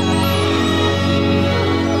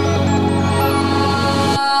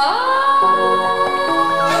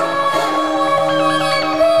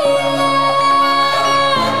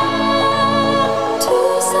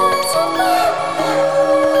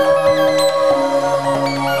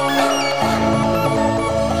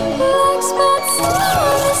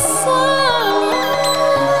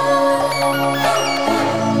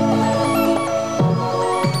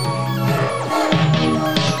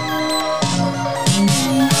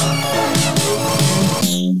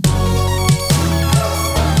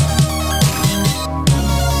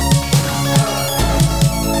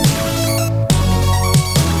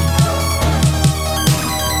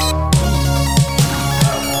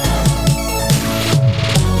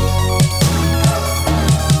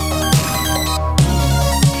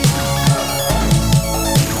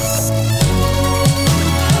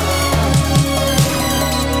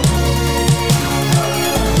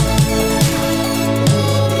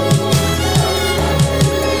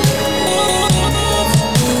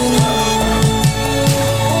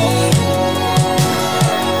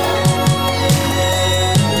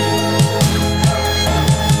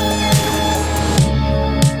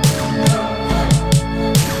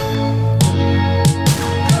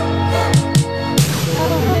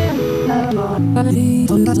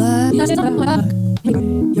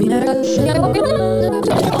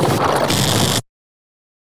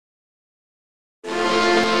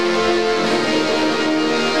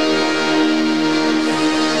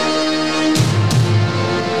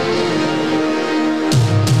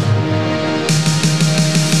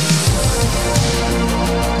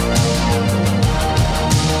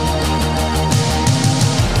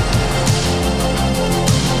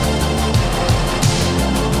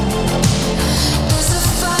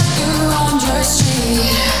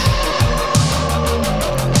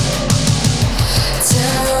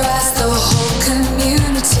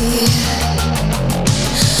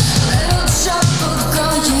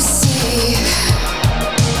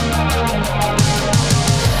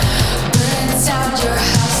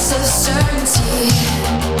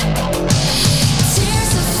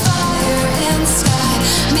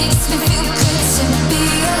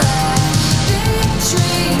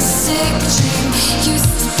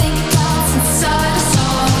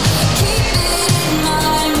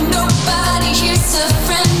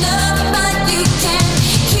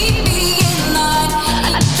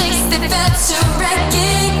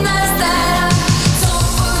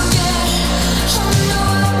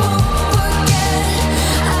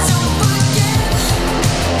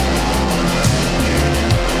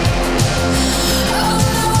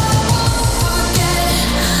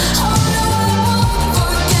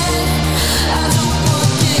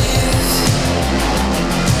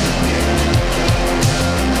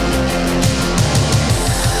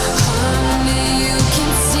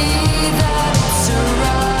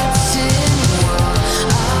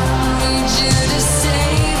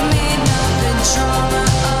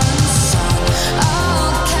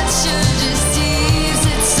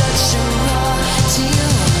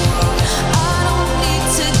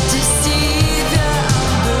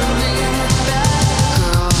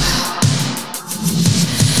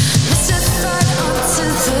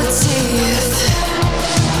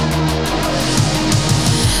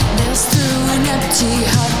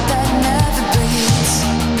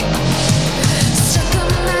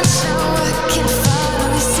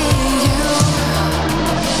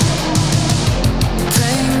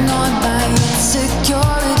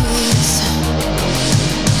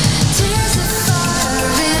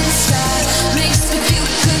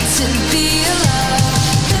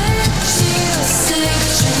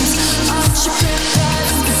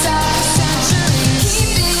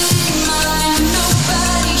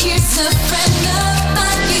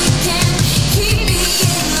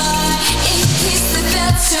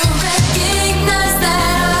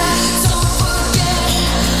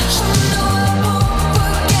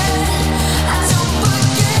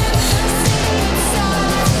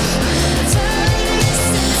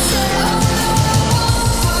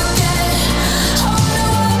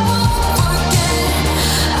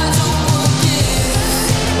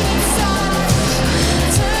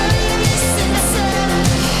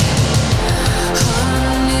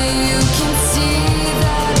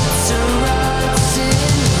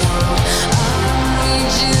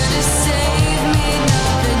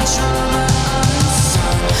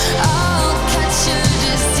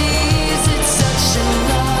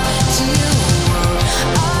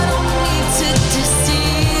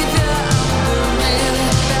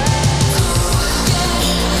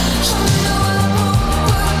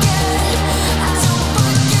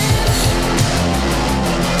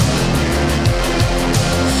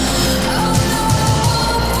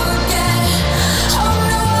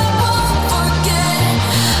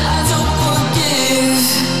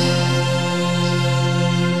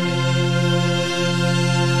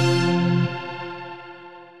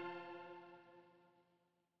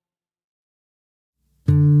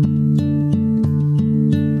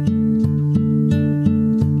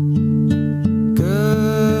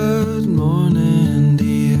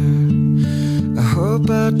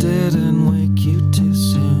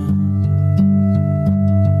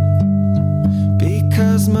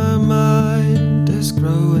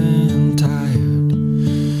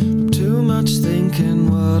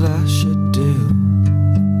 what I should do.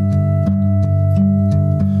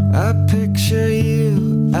 I picture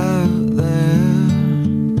you out there.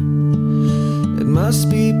 It must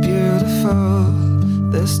be beautiful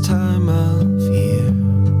this time of year.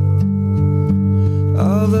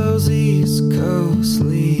 All those East Coast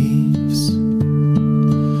leaves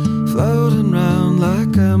floating round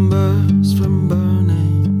like embers from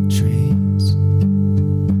burning trees.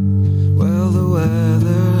 Well, the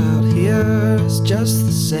weather out here is just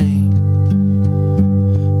the same,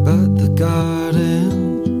 but the garden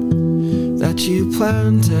that you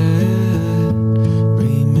planted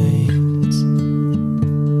remains.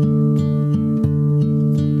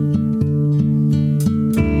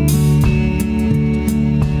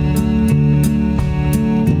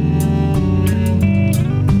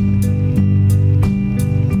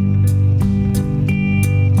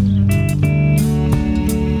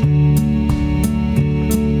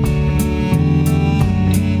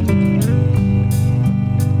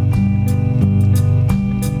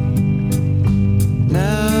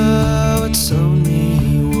 Now it's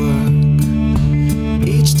only work,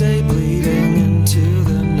 each day bleeding into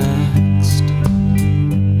the next.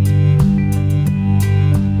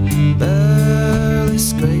 Barely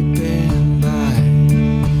scraping by,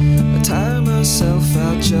 I tire myself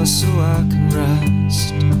out just so I can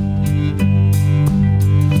rest.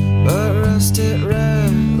 But rest it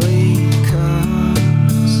rarely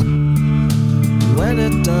comes, and when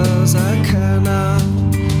it does I cannot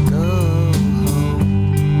go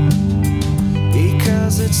home,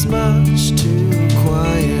 because it's much too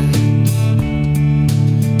quiet.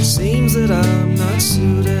 Seems that I'm not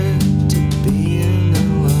suited to being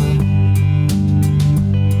alone,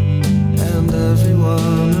 and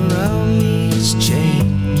everyone around me's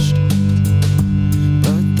changed,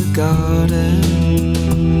 but the garden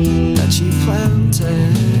that you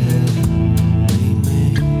planted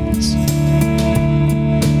remains.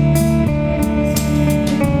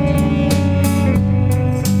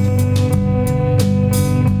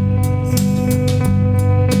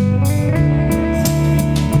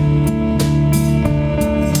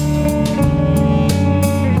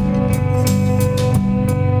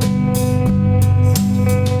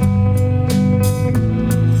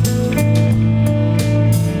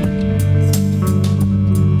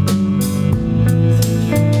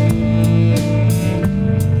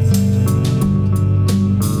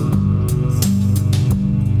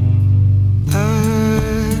 I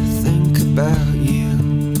think about you,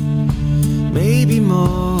 maybe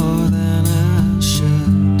more than I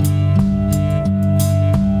should,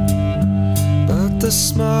 but the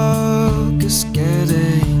smoke is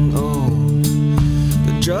getting old.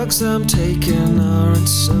 The drugs I'm taking aren't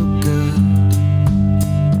so good.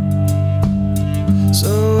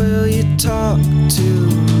 So will you talk to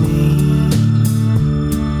me,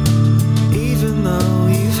 even though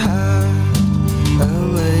you've had a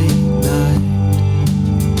late night?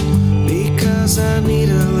 Because I need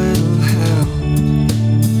a little help.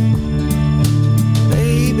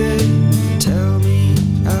 Baby, tell me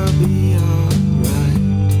I'll be alright,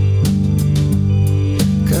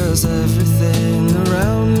 'cause everything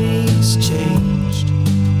around me's changed,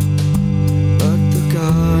 but the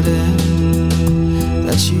garden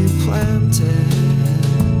that you planted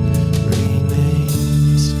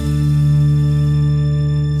remains.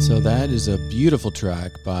 So that is a beautiful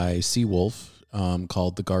track by Seawolf,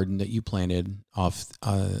 called "The Garden That You Planted" off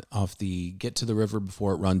the "Get to the River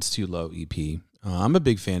Before It Runs Too Low" EP. I'm a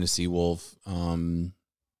big fan of Seawolf.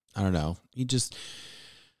 I don't know.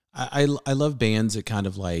 I love bands that kind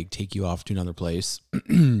of like take you off to another place,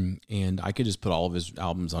 and I could just put all of his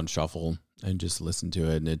albums on shuffle and just listen to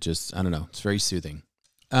it, and it just, I don't know, it's very soothing.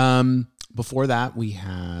 Before that, we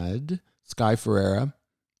had Sky Ferreira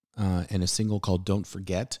and a single called "Don't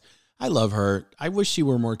Forget." I love her. I wish she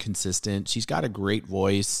were more consistent. She's got a great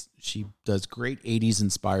voice. She does great 80s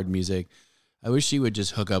inspired music. I wish she would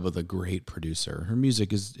just hook up with a great producer. Her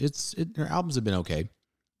music her albums have been okay.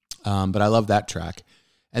 But I love that track.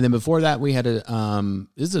 And then before that, we had this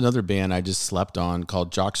is another band I just slept on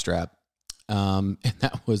called Jockstrap. And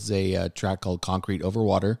that was a track called "Concrete Over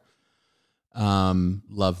Water."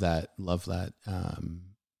 Love that.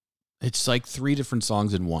 It's like 3 different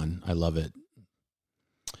songs in one. I love it.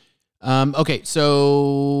 Okay,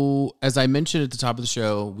 so as I mentioned at the top of the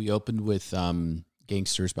show, we opened with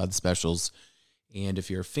Gangsters by the Specials. And if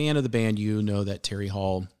you're a fan of the band, you know that Terry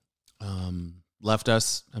Hall left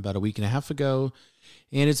us about a week and a half ago.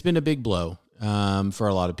 And it's been a big blow for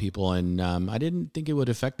a lot of people. And I didn't think it would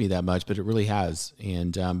affect me that much, but it really has.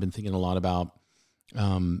 And I've been thinking a lot about,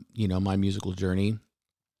 my musical journey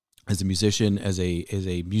as a musician, as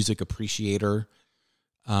a music appreciator.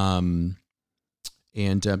 We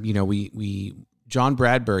John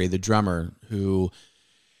Bradbury, the drummer, who,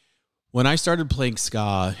 when I started playing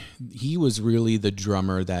ska, he was really the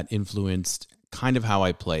drummer that influenced kind of how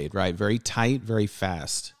I played, right? Very tight, very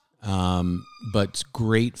fast, but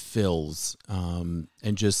great fills, and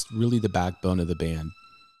just really the backbone of the band.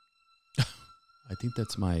 I think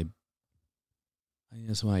that's my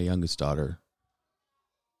youngest daughter.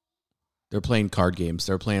 They're playing card games.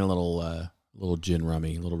 They're playing a little gin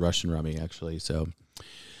rummy, a little Russian rummy, actually. So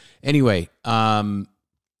anyway,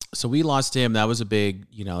 so we lost him. That was a big,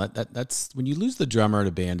 that's when you lose the drummer in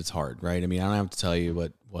a band, it's hard, right? I mean, I don't have to tell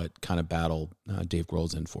you what kind of battle Dave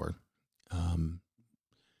Grohl's in for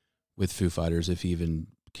with Foo Fighters, if he even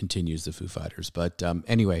continues the Foo Fighters. But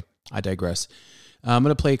anyway, I digress. I'm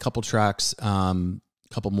going to play a couple tracks,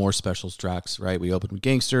 couple more specials tracks, right? We opened with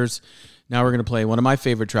Gangsters. Now we're going to play one of my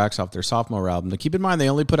favorite tracks off their sophomore album. Now keep in mind, they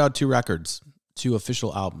only put out 2 records, 2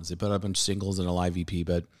 official albums. They put out a bunch of singles and a live EP,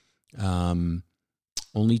 but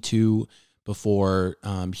only 2 before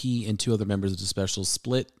he and 2 other members of the Specials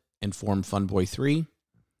split and formed Funboy 3.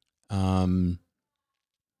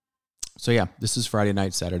 So yeah, this is Friday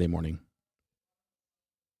night, Saturday morning.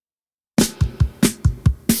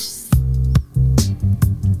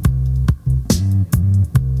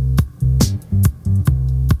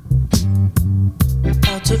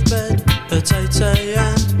 Out of bed at 8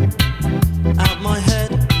 a.m. Out my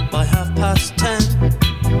head by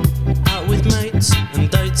 10:30. Out with mates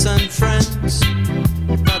and dates and friends.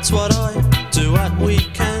 That's what I do at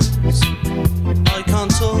weekends. I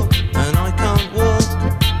can't talk and I can't walk,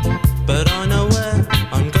 but I know where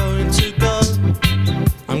I'm going to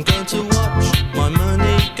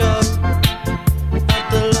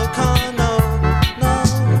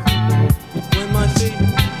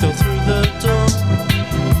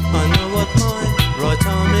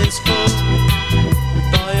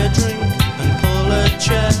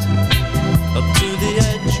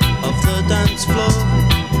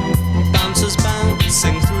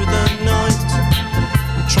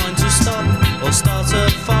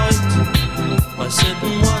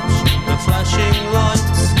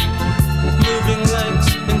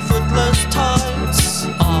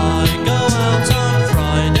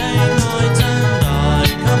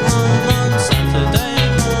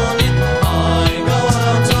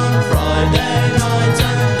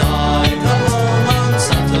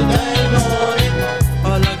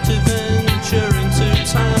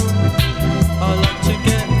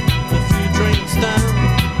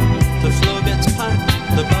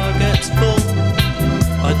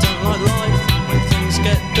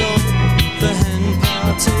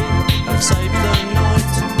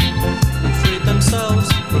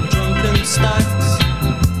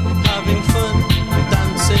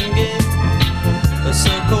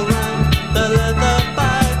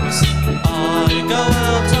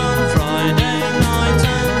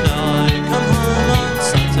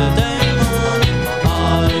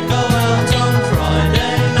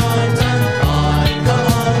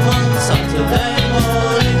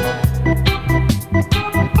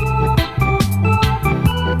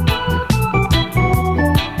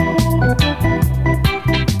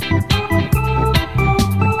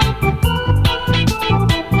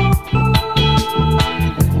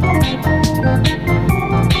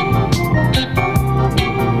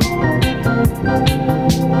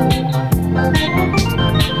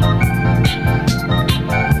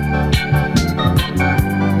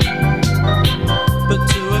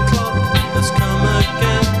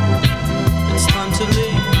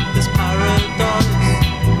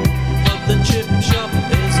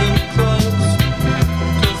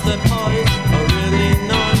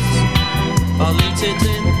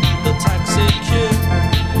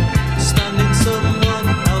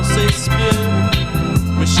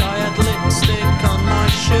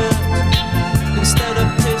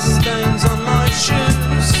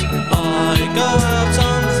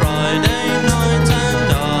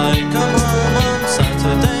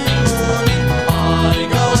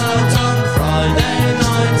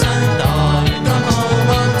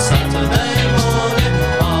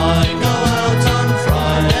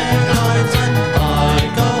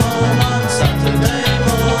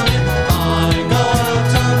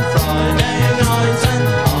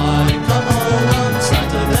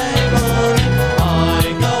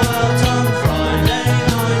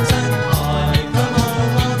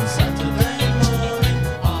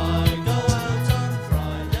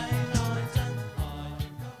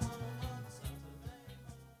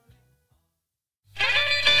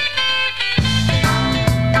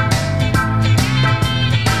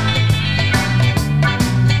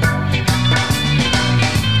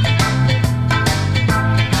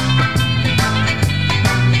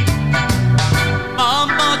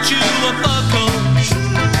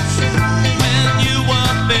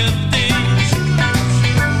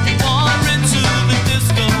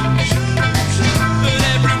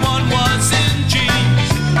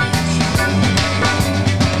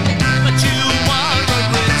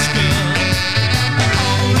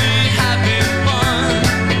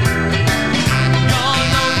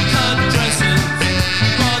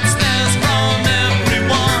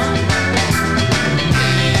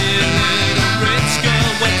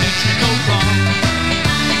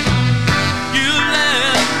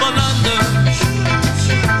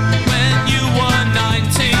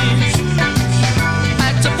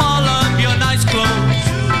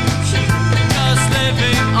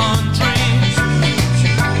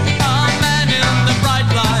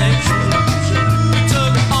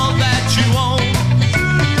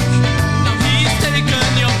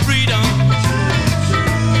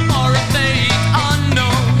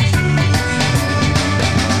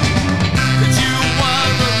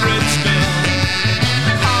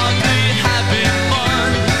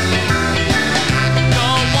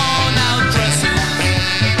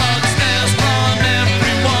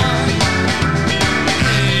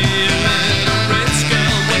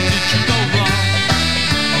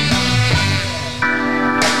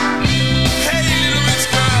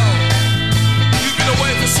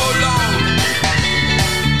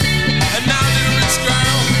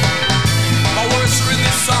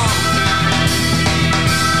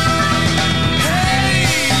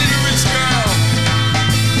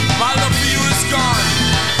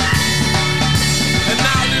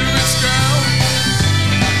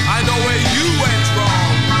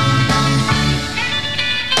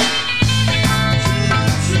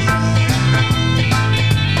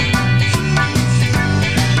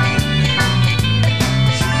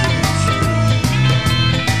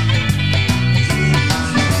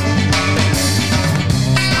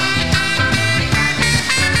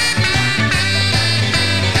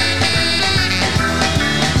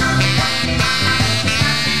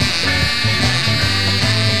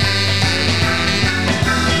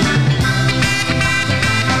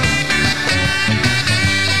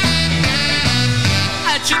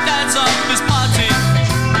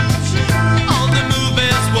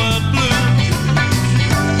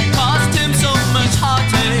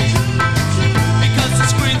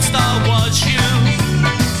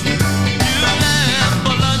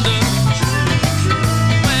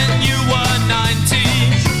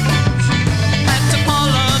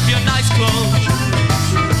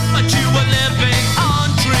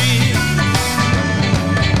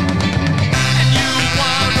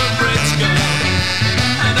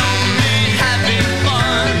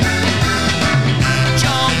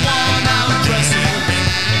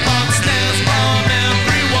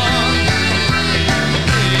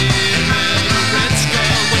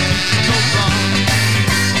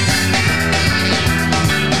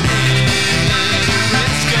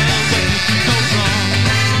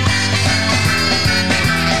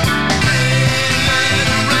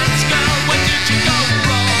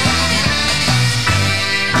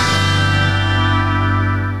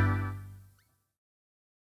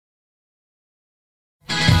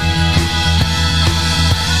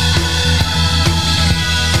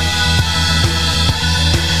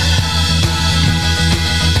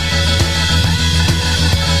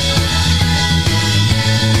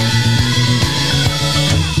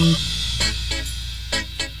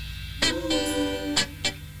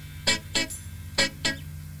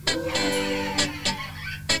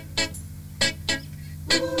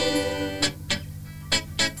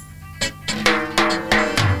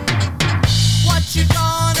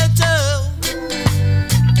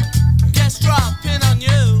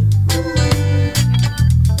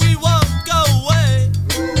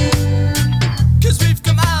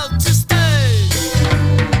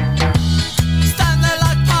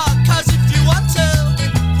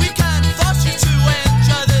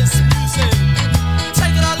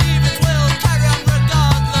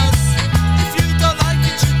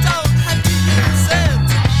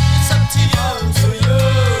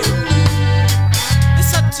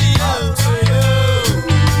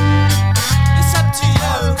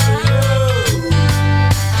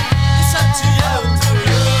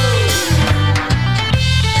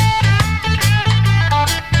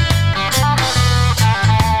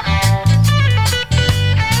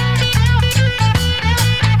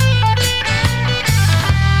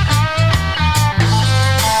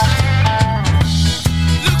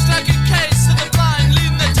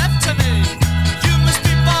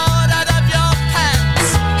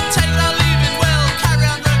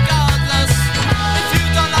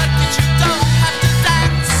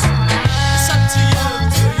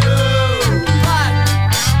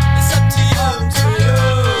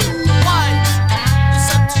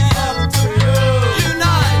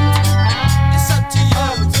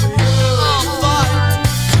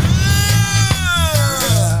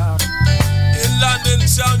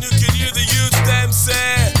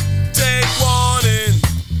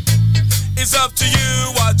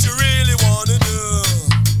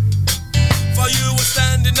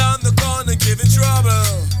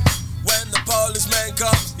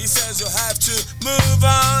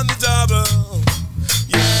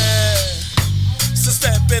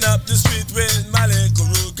Walking up the street with my little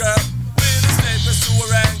rude girl, with a statement to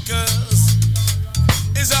her ankles.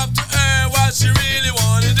 It's up to her what she really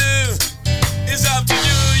wanna do. It's up to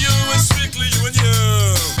you, you and strictly you and you.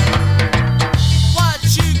 What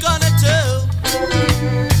you gonna do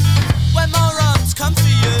when morons come for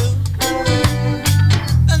you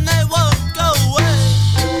and they won't go away?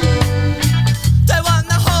 They want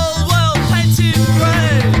the whole world painted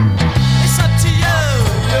grey. It's up to you.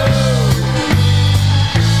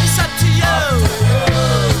 It's up to you.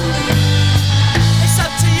 It's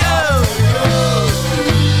up to you.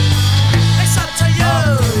 It's up to you.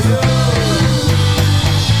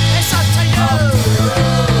 It's up to you. It's up to you.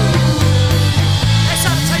 It's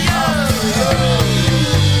up to you.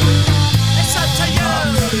 It's up to you.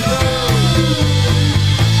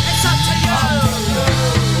 It's up to you.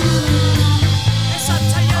 It's up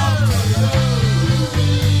to you. It's up to you.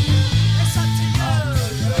 It's up to you.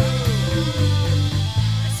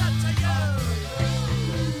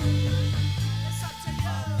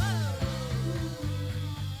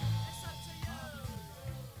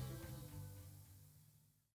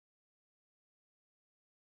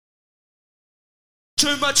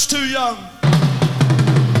 Too much, too young.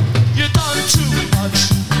 You done too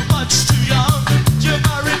much too young. You're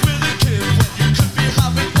married with a kid when you could be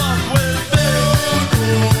having fun with me.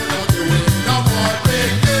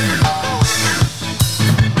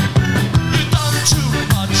 You done too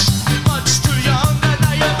much too young, and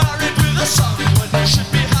now you're married with a son when you should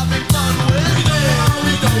be having fun with me.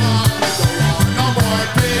 We don't want no more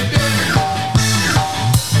baby.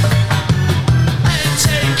 Ain't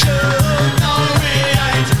taken.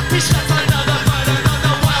 He's got another murder on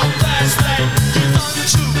the welfare state. You've done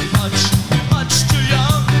too much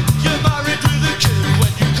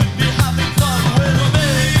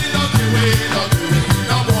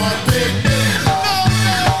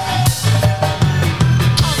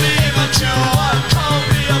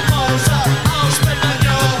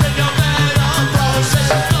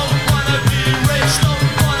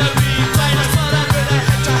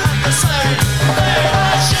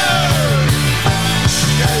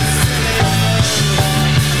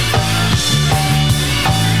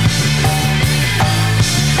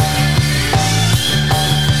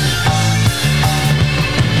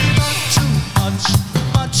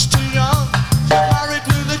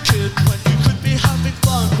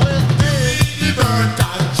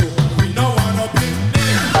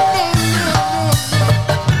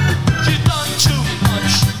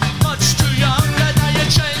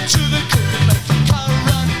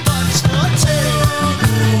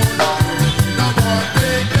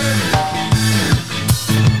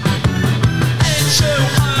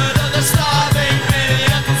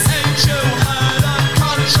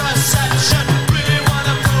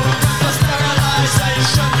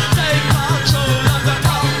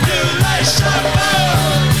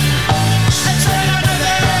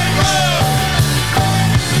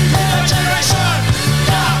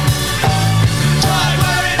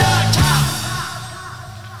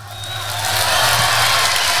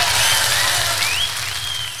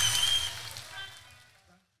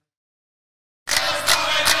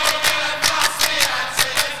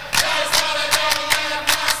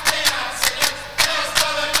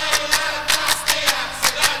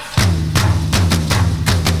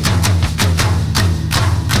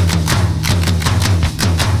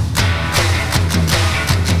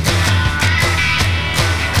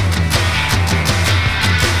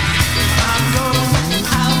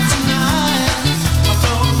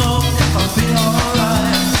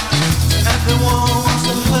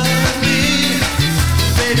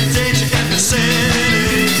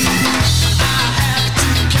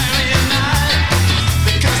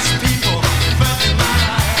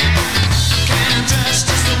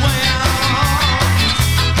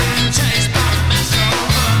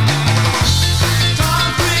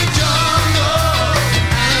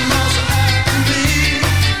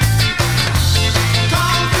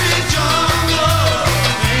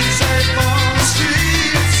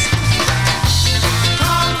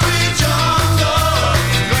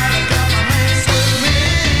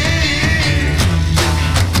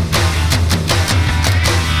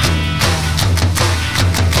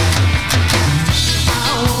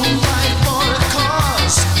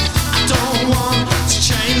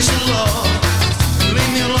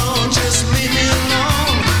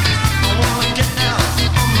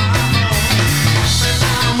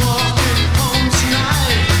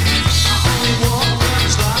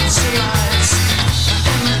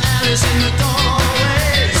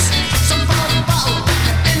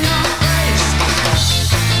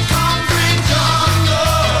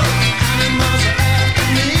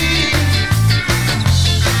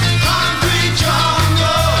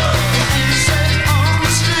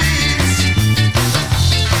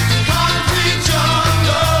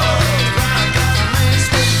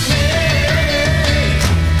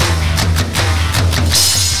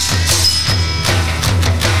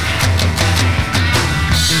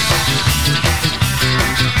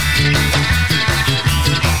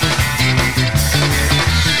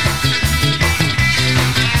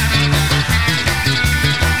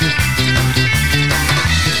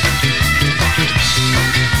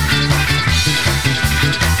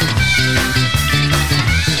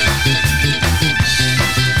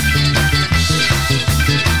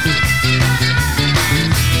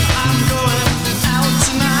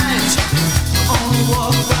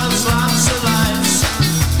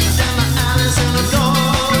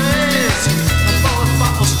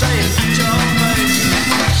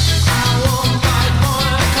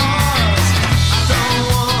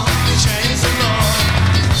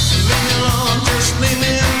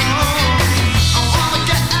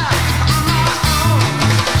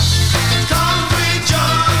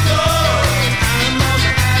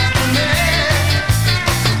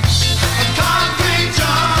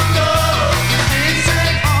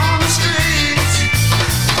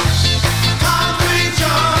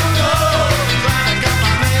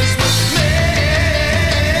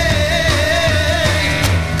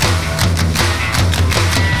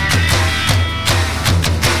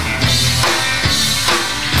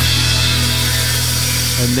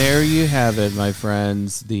there you have it, my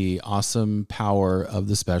friends. The awesome power of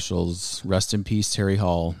the specials. Rest in peace, Terry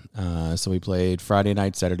Hall. So we played Friday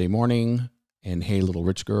night, Saturday morning, and Hey Little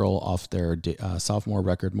Rich Girl off their sophomore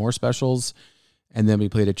record, More Specials. And then we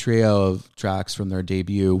played a trio of tracks from their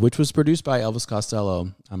debut, which was produced by Elvis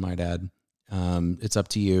Costello, I might add. It's Up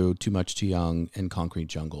to You, Too Much Too Young, and Concrete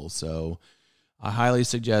Jungle. So I highly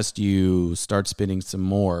suggest you start spinning some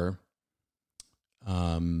more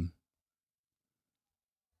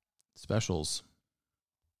specials.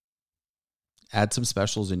 Add some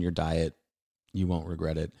specials in your diet. You won't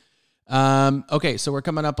regret it. Okay, so we're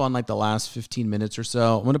coming up on like the last 15 minutes or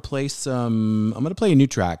so. I'm going to play a new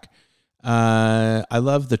track. I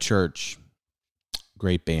love The Church.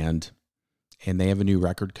 Great band. And they have a new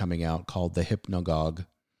record coming out called The Hypnagogue.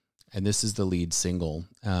 And this is the lead single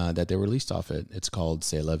that they released off it. It's called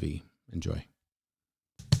C'est la vie. Enjoy.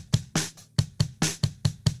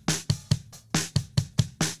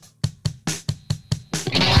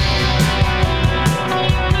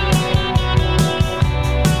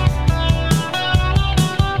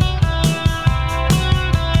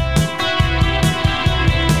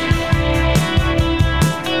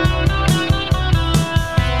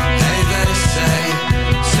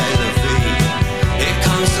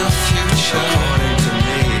 According to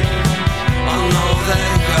me, I know they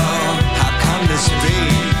go. How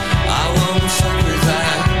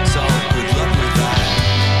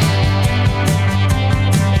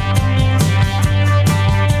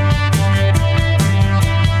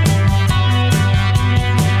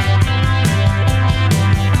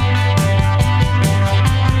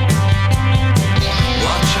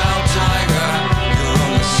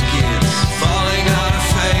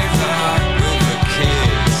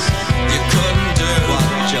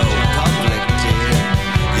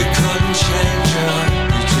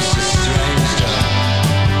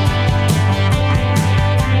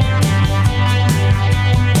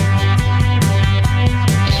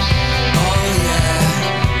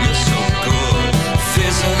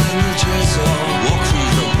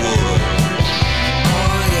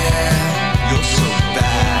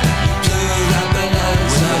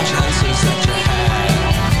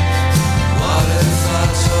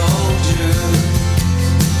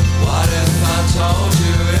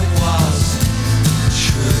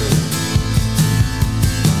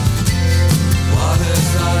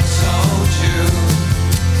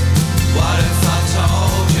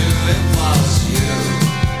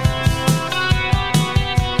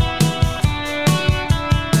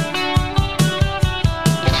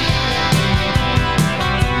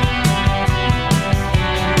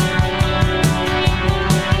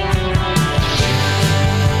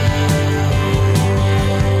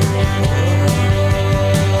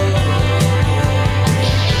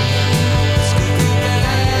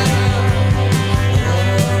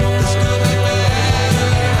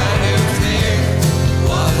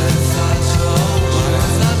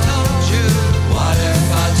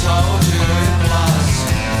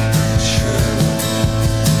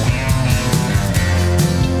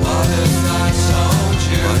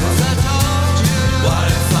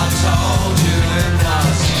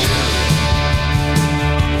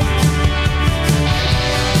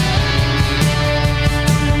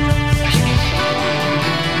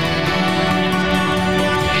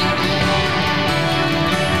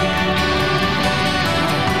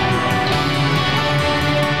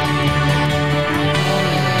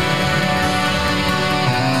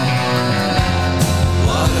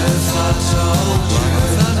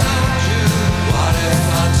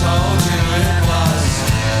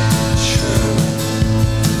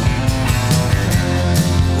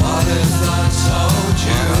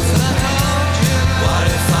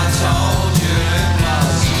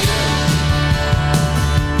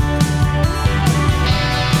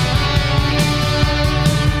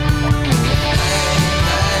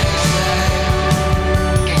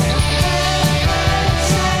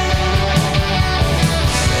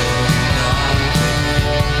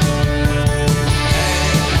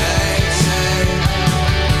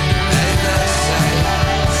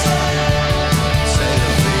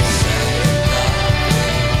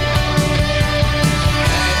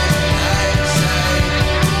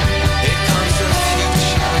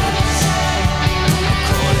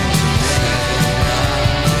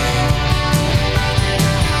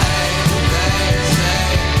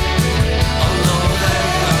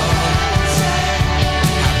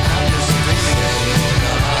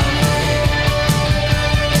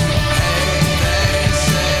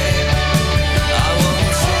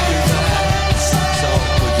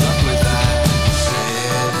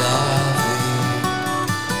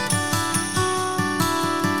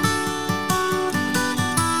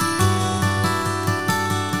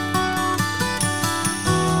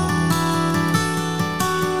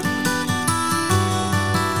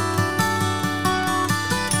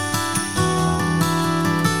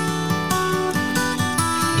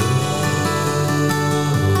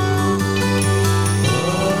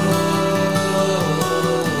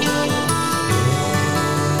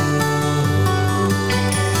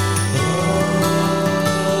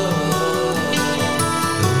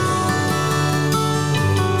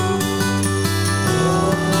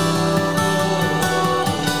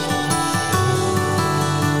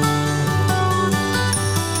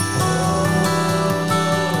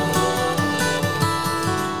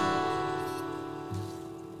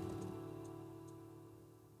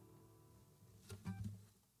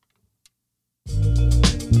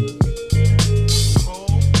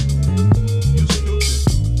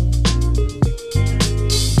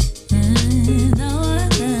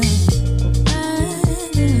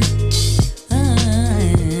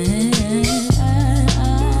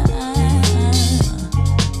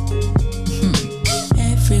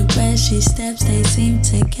she steps, they seem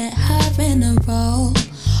to get her in a row.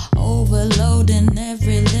 Overloading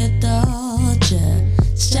every little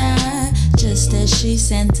gesture, just as she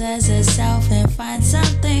centers herself and finds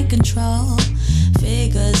something control.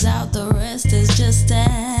 Figures out the rest is just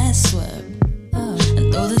as swerve.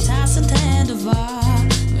 And though the toss and Tandivar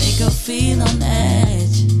make her feel on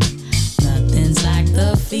edge, nothing's like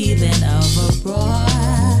the feeling of a roar.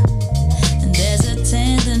 And there's a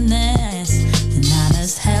tenderness, an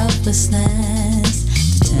honest helplessness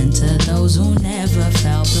to tend to those who never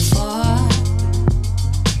felt before.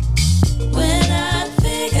 When I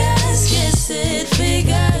figures, yes it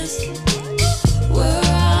figures, we're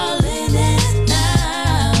all in it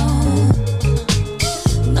now.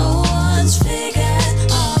 No one's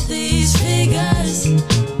figured all these figures,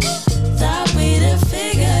 thought we'd have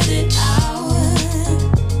figured it out.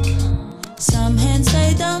 Some hens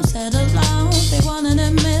they don't settle down, they wanna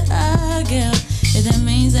admit a guilt. If that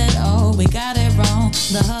means that, oh, we got it wrong,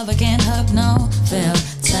 the hover can't hug no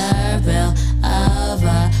filter bill of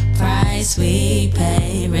a price we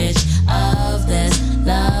pay. Rich of this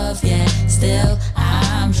love, yet still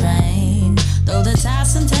I'm drained. Though the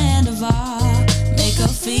toss and Tandivar make her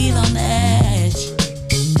feel on edge,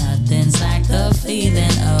 nothing's like the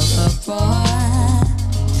feeling of a roar.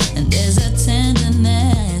 And there's a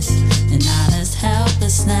tenderness, an honest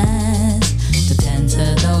helplessness to tend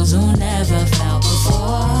to those who never felt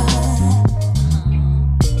before.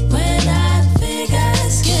 When I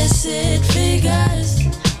figures, guess it figures,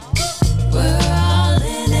 we're all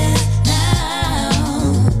in it now.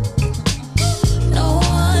 No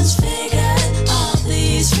one's figured all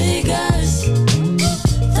these figures,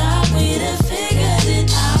 thought we'd have figured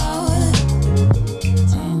it out.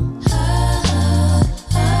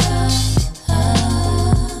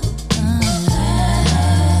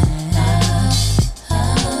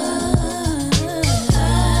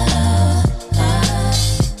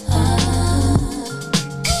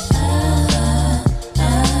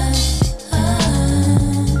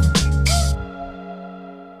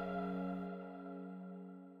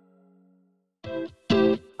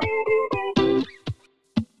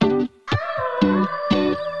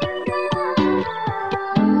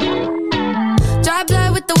 Dry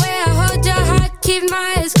blood with the way I hold your heart. Keep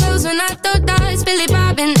my eyes closed when I throw darts. Billy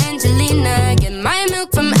Bob and Angelina, get my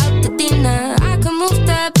milk from Altadena. I can move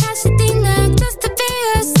to Pasadena just to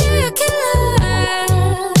be a serial killer.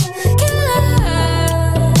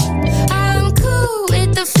 I'm cool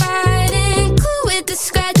with the fighting, cool with the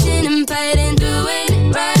scratching and biting. Do it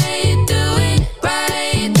right, do it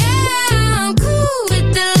right. Yeah, I'm cool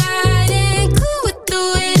with the lighting, cool with the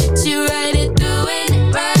way that you write it. Do it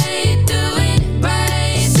right, do it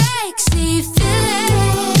right. Sexy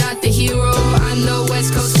feeling, not the hero, I'm the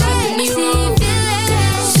West Coast Robin Nero.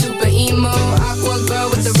 Super emo, aqua girl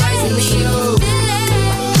with the rising Leo.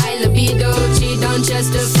 High libido, cheat on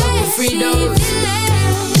Chester, fucking Fritos.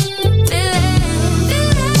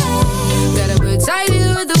 Got a bird's eye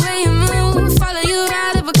view of the way you move. Follow you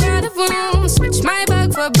out of a crowded room. Switch my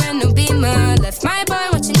bug for a brand new Beamer. Left my boy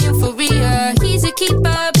watching Euphoria. He's a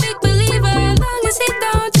keeper, big believer, long as he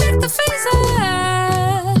don't check the freezer.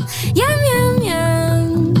 Yum, yum,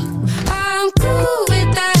 yum. I'm cool with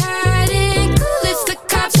the hiding, cool if the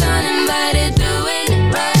cops uninvited. Do it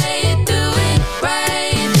right, do it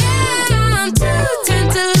right. Yeah, I'm too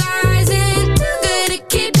tantalizing, too good at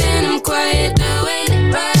keeping them quiet. Do it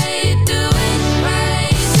right, do it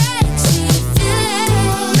right. Sexy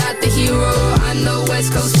feeling, not the hero, I'm the West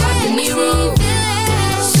Coast Robin Nero.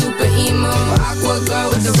 Super emo, aqua girl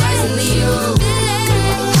with the rising Leo.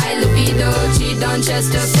 High libido, cheat on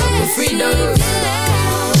Chester, fucking Fritos.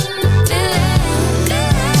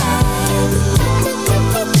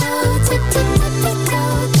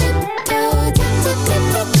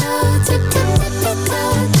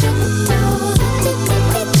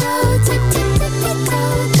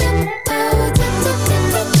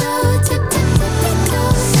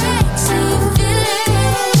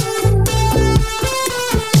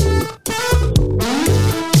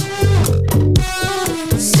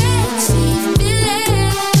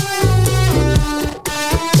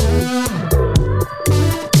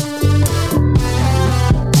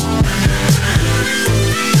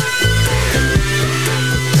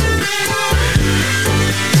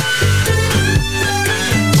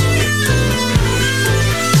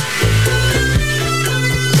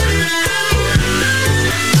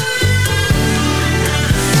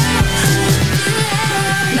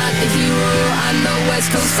 West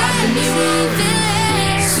Coast Robin Nero.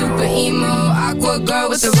 Super emo, aqua girl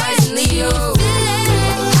with the rising Leo.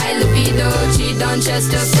 High libido, cheat on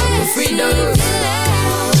Chester, fucking Fritos.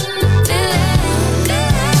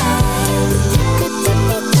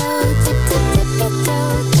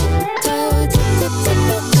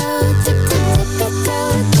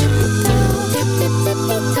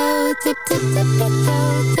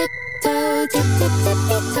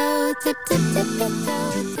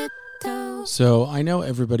 So I know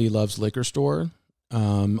everybody loves Liquor Store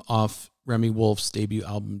off Remy Wolf's debut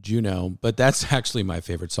album Juno, but that's actually my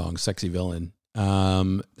favorite song, Sexy Villain.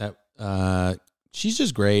 She's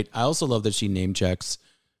just great. I also love that she name checks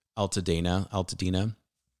Altadena.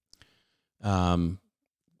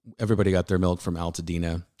 Everybody got their milk from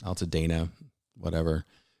Altadena, whatever.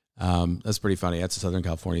 That's pretty funny. That's a Southern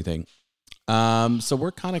California thing. So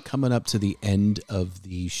we're kind of coming up to the end of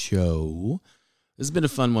the show. This has been a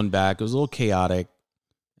fun one back. It was a little chaotic.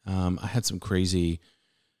 I had some crazy,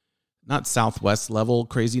 not Southwest level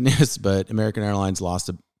craziness, but American Airlines lost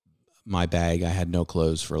my bag. I had no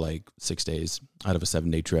clothes for like 6 days out of a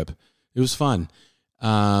 7-day trip. It was fun.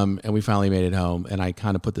 And we finally made it home, and I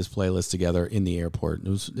kind of put this playlist together in the airport.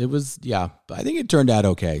 It was, but I think it turned out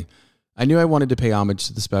okay. I knew I wanted to pay homage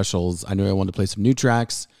to the specials. I knew I wanted to play some new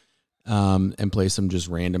tracks, and play some just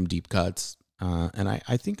random deep cuts. And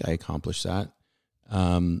I think I accomplished that.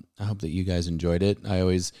 I hope that you guys enjoyed it. I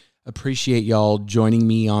always appreciate y'all joining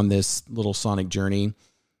me on this little sonic journey,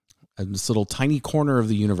 this little tiny corner of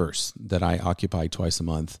the universe that I occupy twice a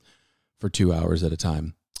month for 2 hours at a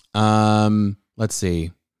time. Let's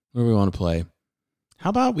see. What do we want to play? How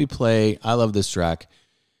about we play, I love this track.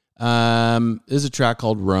 This is a track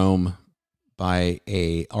called Rome by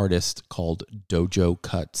a artist called Dojo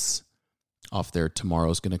Cuts off their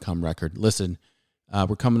Tomorrow's Gonna Come record. Listen,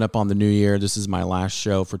 we're coming up on the new year. This is my last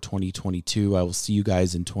show for 2022. I will see you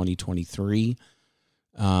guys in 2023.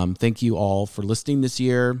 Thank you all for listening this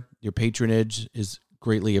year. Your patronage is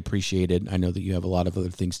greatly appreciated. I know that you have a lot of other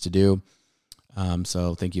things to do.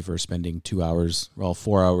 So thank you for spending 4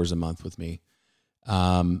 hours a month with me.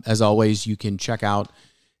 As always, you can check out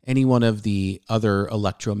any one of the other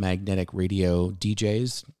electromagnetic radio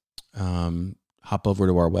DJs. Hop over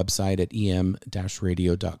to our website at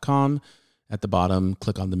em-radio.com. At the bottom,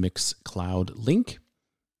 click on the Mixcloud link,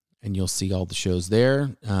 and you'll see all the shows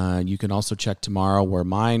there. You can also check tomorrow where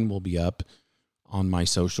mine will be up on my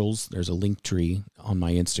socials. There's a link tree on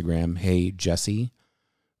my Instagram, Hey Jesse.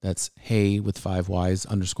 That's Hey with 5 Ys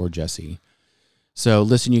 _ Jesse. So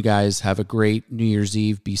listen, you guys, have a great New Year's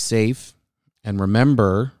Eve. Be safe. And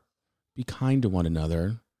remember, be kind to one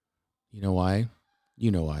another. You know why?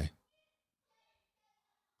 You know why.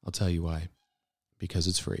 I'll tell you why. Because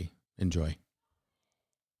it's free. Enjoy.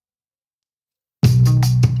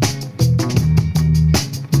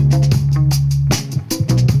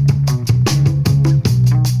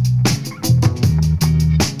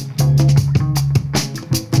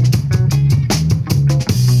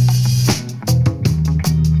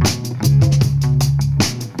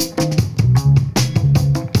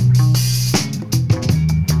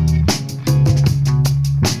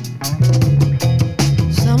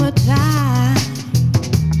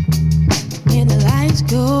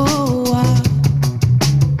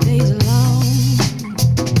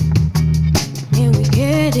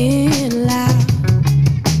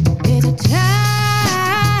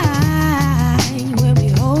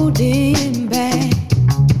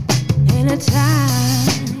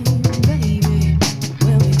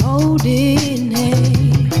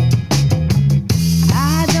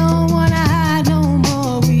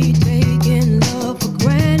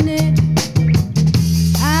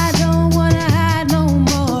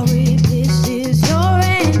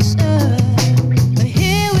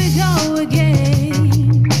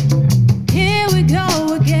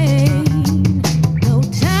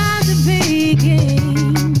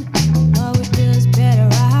 But we're just better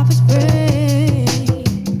off as friends.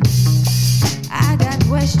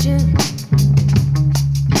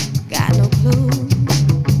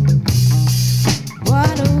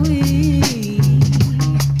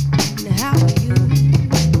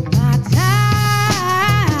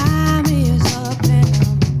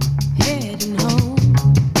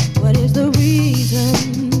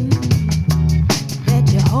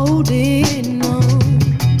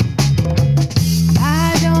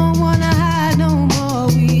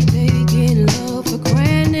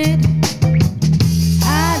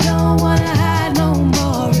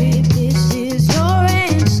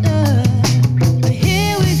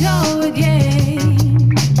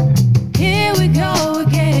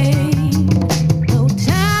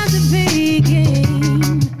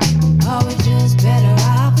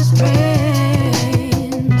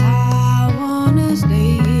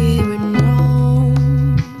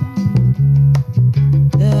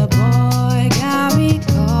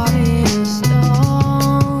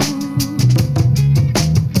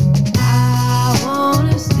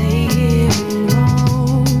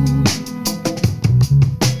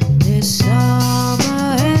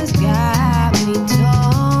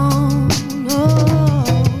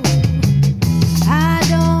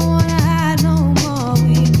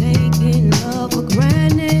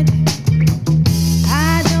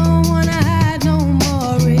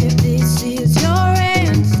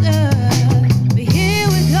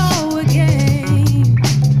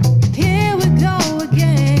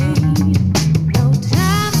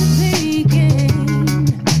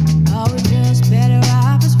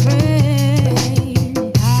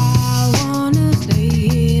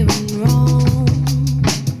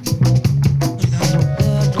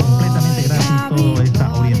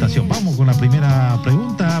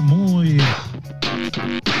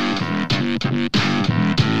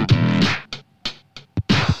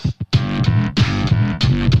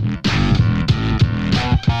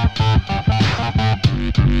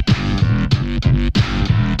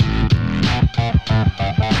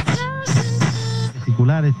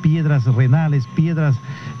 oculares, piedras renales, piedras,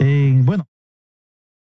 bueno.